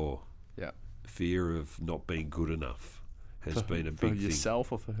said before. Yeah. Fear of not being good enough has been a For big thing.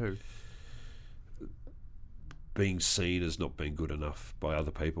 yourself or for who? Being seen as not being good enough by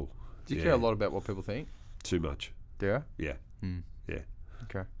other people. Do you care a lot about what people think? Too much. Do you? Yeah. Yeah.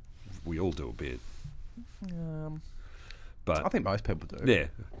 Okay. We all do a bit. I But think most people do. yeah,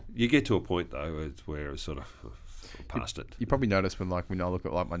 you get to a point though where it's sort of past it. You probably notice when I look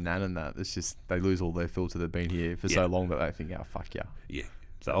at like my nan and that, it's just they lose all their filter. They've been here for so long that they think, oh, fuck yeah. Yeah.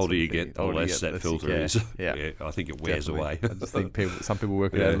 The older you get, the less that filter is. Yeah. I think it wears Definitely. away. I just think some people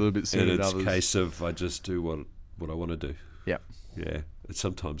work it out a little bit sooner and than it's others. a case of I just do what I want to do. Yeah. Yeah.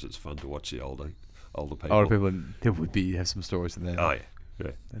 Sometimes it's fun to watch the older people. Older people, and there would have some stories in there. Oh, yeah.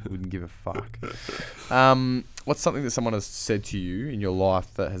 They wouldn't give a fuck. What's something that someone has said to you in your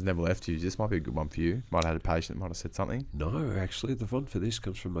life that has never left you? This might be a good one for you. Might have had a patient that might have said something. No, actually, the one for this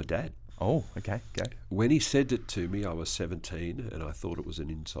comes from my dad. Oh, okay. When he said it to me, I was 17 and I thought it was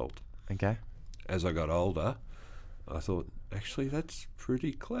an insult. Okay. As I got older, I thought, actually, that's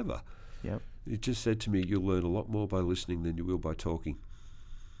pretty clever. Yep. He just said to me, you'll learn a lot more by listening than you will by talking.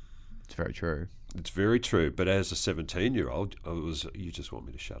 It's very true. It's very true, but as a 17-year-old, you just want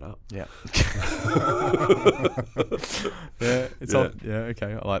me to shut up. Yeah.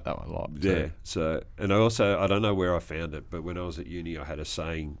 Okay. I like that one a lot. Yeah. So, and I don't know where I found it, but when I was at uni, I had a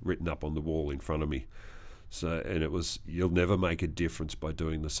saying written up on the wall in front of me. So, and it was, you'll never make a difference by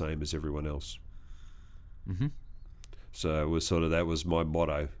doing the same as everyone else. Mm-hmm. So it was that was my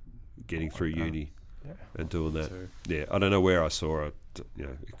motto, getting through uni and doing that. Too. Yeah. I don't know where I saw it.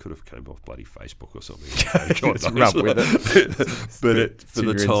 It could have came off bloody Facebook or something. Just rub with it. But for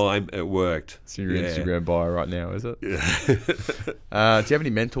the time, it worked. It's in your Instagram bio right now, is it? Yeah. Do you have any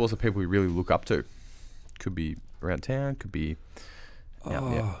mentors or people you really look up to? Could be around town, could be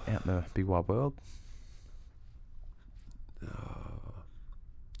out in the big wide world.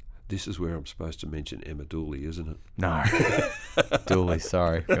 This is where I'm supposed to mention Emma Dooley, isn't it? No. Dooley,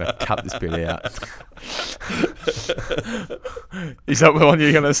 sorry. I'm going to cut this bit out. Is that the one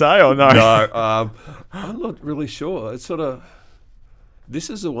you're going to say or no? No, I'm not really sure. It's this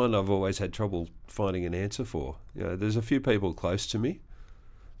is the one I've always had trouble finding an answer for. There's a few people close to me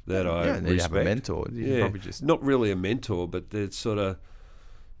that I respect. You have a mentor. You probably just... Not really a mentor, but there's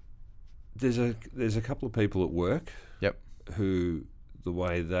there's a couple of people at work. Yep. Who the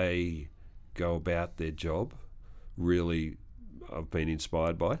way they go about their job really I've been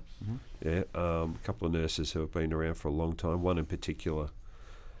inspired by. Mm-hmm. Yeah, a couple of nurses who have been around for a long time. One in particular,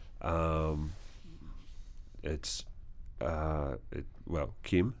 Kim.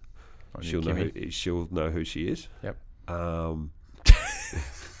 She'll know who she is. Yep.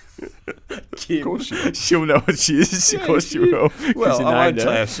 Kim. Of course she'll know what she is. Of course she will. Well, I won't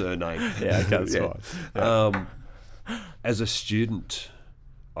say her surname. Yeah, okay, that's fine. Yeah. As a student,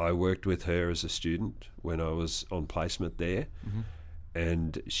 I worked with her as a student when I was on placement there,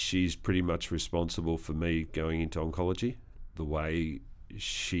 and she's pretty much responsible for me going into oncology. The way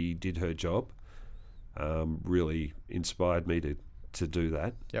she did her job really inspired me to do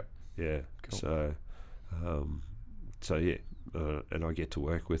that. Yep. Yeah. Cool. And I get to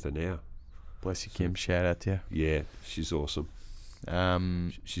work with her now. Bless you, Kim. Shout out to you. Yeah, she's awesome.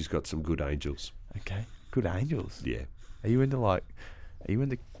 She's got some good angels. Okay. Good angels. Yeah. Are you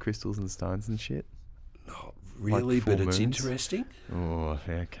into crystals and stones and shit? Not really, but it's interesting. Oh,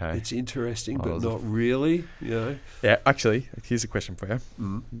 okay. It's interesting, but not really. Yeah, actually, here's a question for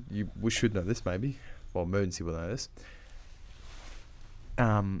you. We should know this, maybe. Well, emergency will know this.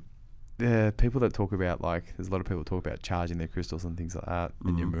 The people that talk about there's a lot of people talk about charging their crystals and things like that,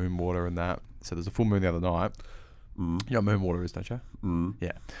 and your moon water and that. So there's a full moon the other night. You know what moon water is, don't you?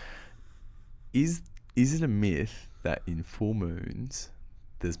 Yeah. Is it a myth that in full moons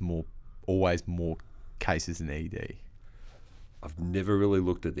there's always more cases in ED? I've never really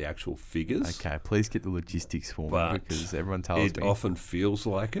looked at the actual figures. Okay, please get the logistics for me because everyone tells me. It often feels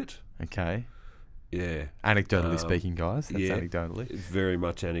like it. Okay. Yeah. Anecdotally speaking, guys. That's anecdotally. Very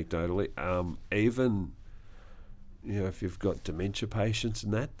much anecdotally. Even, if you've got dementia patients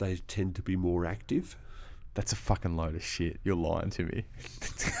and that, they tend to be more active. That's a fucking load of shit. You're lying to me.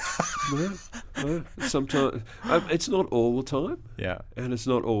 No, sometimes it's not all the time, Yeah. and it's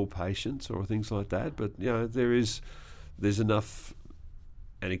not all patients or things like that. But there's enough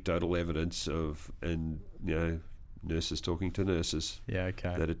anecdotal evidence and nurses talking to nurses Yeah,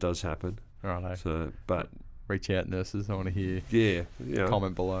 okay. that it does happen. Righto. So, but Reach out, nurses. I want to hear. yeah,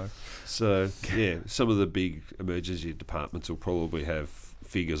 Comment below. So some of the big emergency departments will probably have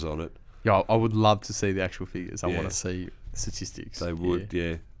figures on it. Yeah, I would love to see the actual figures. I Yeah. want to see statistics. They would,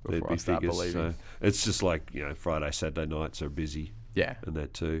 yeah. There'd Before be I start figures. believing. So it's just like Friday, Saturday nights are busy, Yeah. and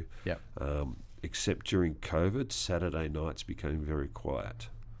that too. Yeah. Except during COVID, Saturday nights became very quiet.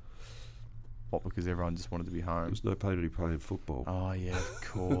 What? Because everyone just wanted to be home. There's nobody playing football. Oh yeah, of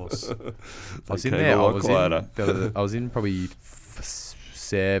course. I They was in came there. a lot quieter. I was in probably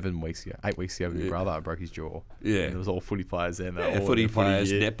 8 weeks ago with my brother. I broke his jaw. Yeah. And there was all footy players there. And they were all Footy in front of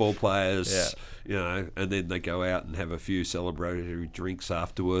players, you. netball players, and then they go out and have a few celebratory drinks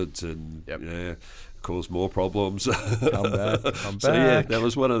afterwards and cause more problems. Come back. So yeah, that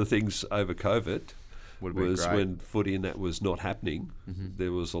was one of the things over COVID. Would have been Was great. when footy and that was not happening,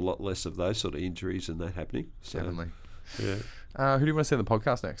 there was a lot less of those sort of injuries and that happening. So, Definitely. yeah. Who do you want to see on the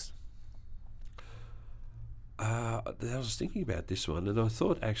podcast next? I was thinking about this one, and I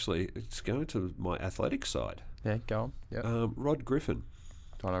thought actually it's going to my athletic side. Yeah, go on. Yeah. Rod Griffin,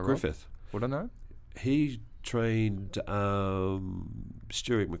 Do I know Rob? Griffith. Would I know? He trained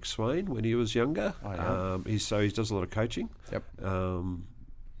Stuart McSwain when he was younger. Oh, yeah. He does a lot of coaching. Yep.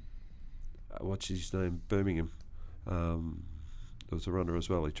 What's his name? Birmingham. There was a runner as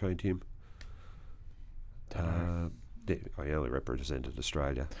well. He trained him. I only represented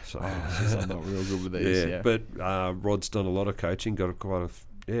Australia, so I'm not real good with these. Yeah. But Rod's done a lot of coaching.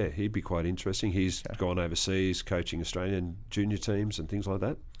 He'd be quite interesting. He's gone overseas coaching Australian junior teams and things like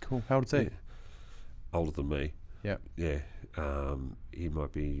that. Cool. How old is he? Yeah. Older than me. Yeah. Yeah. He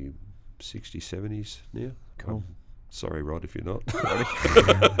might be 60s, 70s now. Cool. Sorry, Rod, if you're not.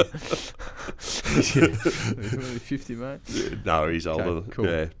 He's only 50, mate. No, he's older. cool.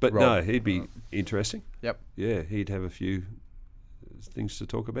 Yeah. But Rod. no, he'd be interesting. Yep. Yeah, he'd have a few things to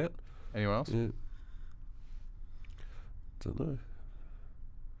talk about. Anyone else? Yeah. Don't know.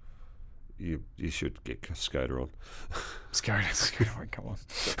 You should get Skoda on. Skoda, come on.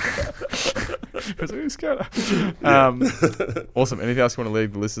 Skoda. Awesome. Anything else you want to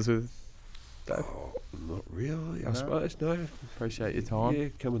leave the listeners with? Dave? Oh, not really, I No? suppose. No. Appreciate your time. Yeah,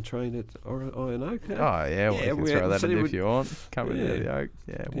 come and train at Iron Oak. Oh, yeah. Well, you can throw that in if you want. Come in Yeah. there, the Oak.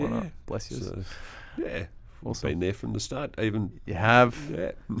 Yeah, why not? Bless you. So, yeah. Awesome. Been there from the start. Even You have.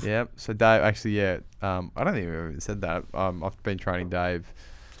 yeah. Yeah. So Dave, actually, yeah. I don't think we've ever said that. I've been training Dave,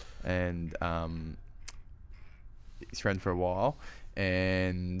 and his friend for a while,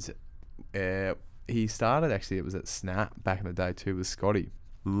 and he started actually. It was at Snap back in the day too with Scotty.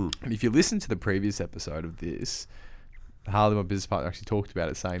 Mm. And if you listen to the previous episode of this, Harley, my business partner, actually talked about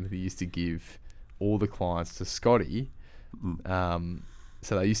it, saying that he used to give all the clients to Scotty.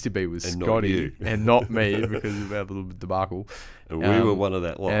 So they used to be with And not Scotty you. and not me because of our little debacle. And we were one of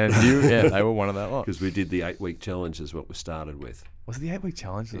that lot. And they were one of that lot. Because we did the 8-week challenge is what we started with. Was it the 8-week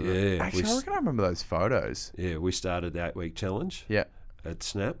challenge? Yeah, Actually, I reckon I remember those photos. Yeah, we started the 8-week challenge Yeah. at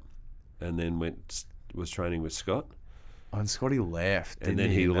Snap, and then was training with Scott. Oh, and Scotty left. And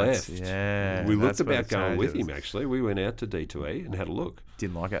didn't then he That's- left. Yeah. We looked that's where about the going with changes. him, actually. We went out to D2E and had a look.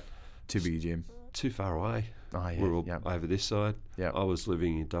 Didn't like it. Too big a gym. Too far away. Oh, yeah. We were all Yep. over this side. Yep. I was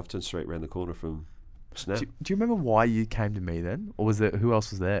living in Dufton Street, around the corner from Snap. Do you remember why you came to me then? Or was there, who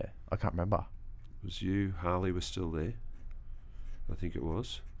else was there? I can't remember. It was you. Harley was still there. I think it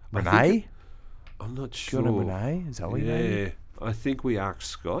was. Renee? I'm not Do sure. you remember Renee? Zoe, Yeah. maybe? I think we asked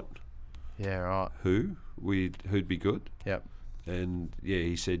Scott Yeah, right. who'd be good. Yep. And yeah,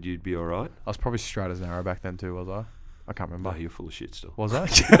 he said you'd be all right. I was probably straight as an arrow back then too, was I? I can't No, remember. you're full of shit still. Was I?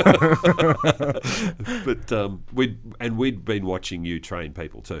 But we'd been watching you train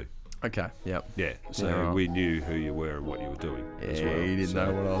people too. Okay, yep. Yeah, so Yeah, right. we knew who you were and what you were doing. as Yeah, well. you didn't So-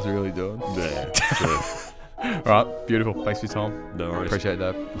 know what I was really doing. Yeah, sure. All right, beautiful. Thanks for your time. No worries. Appreciate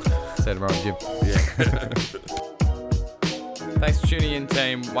it, Dave. See you tomorrow in the gym. Yeah. Thanks for tuning in,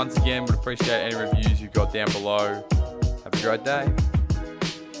 team. Once again, would appreciate any reviews you've got down below. Have a great day.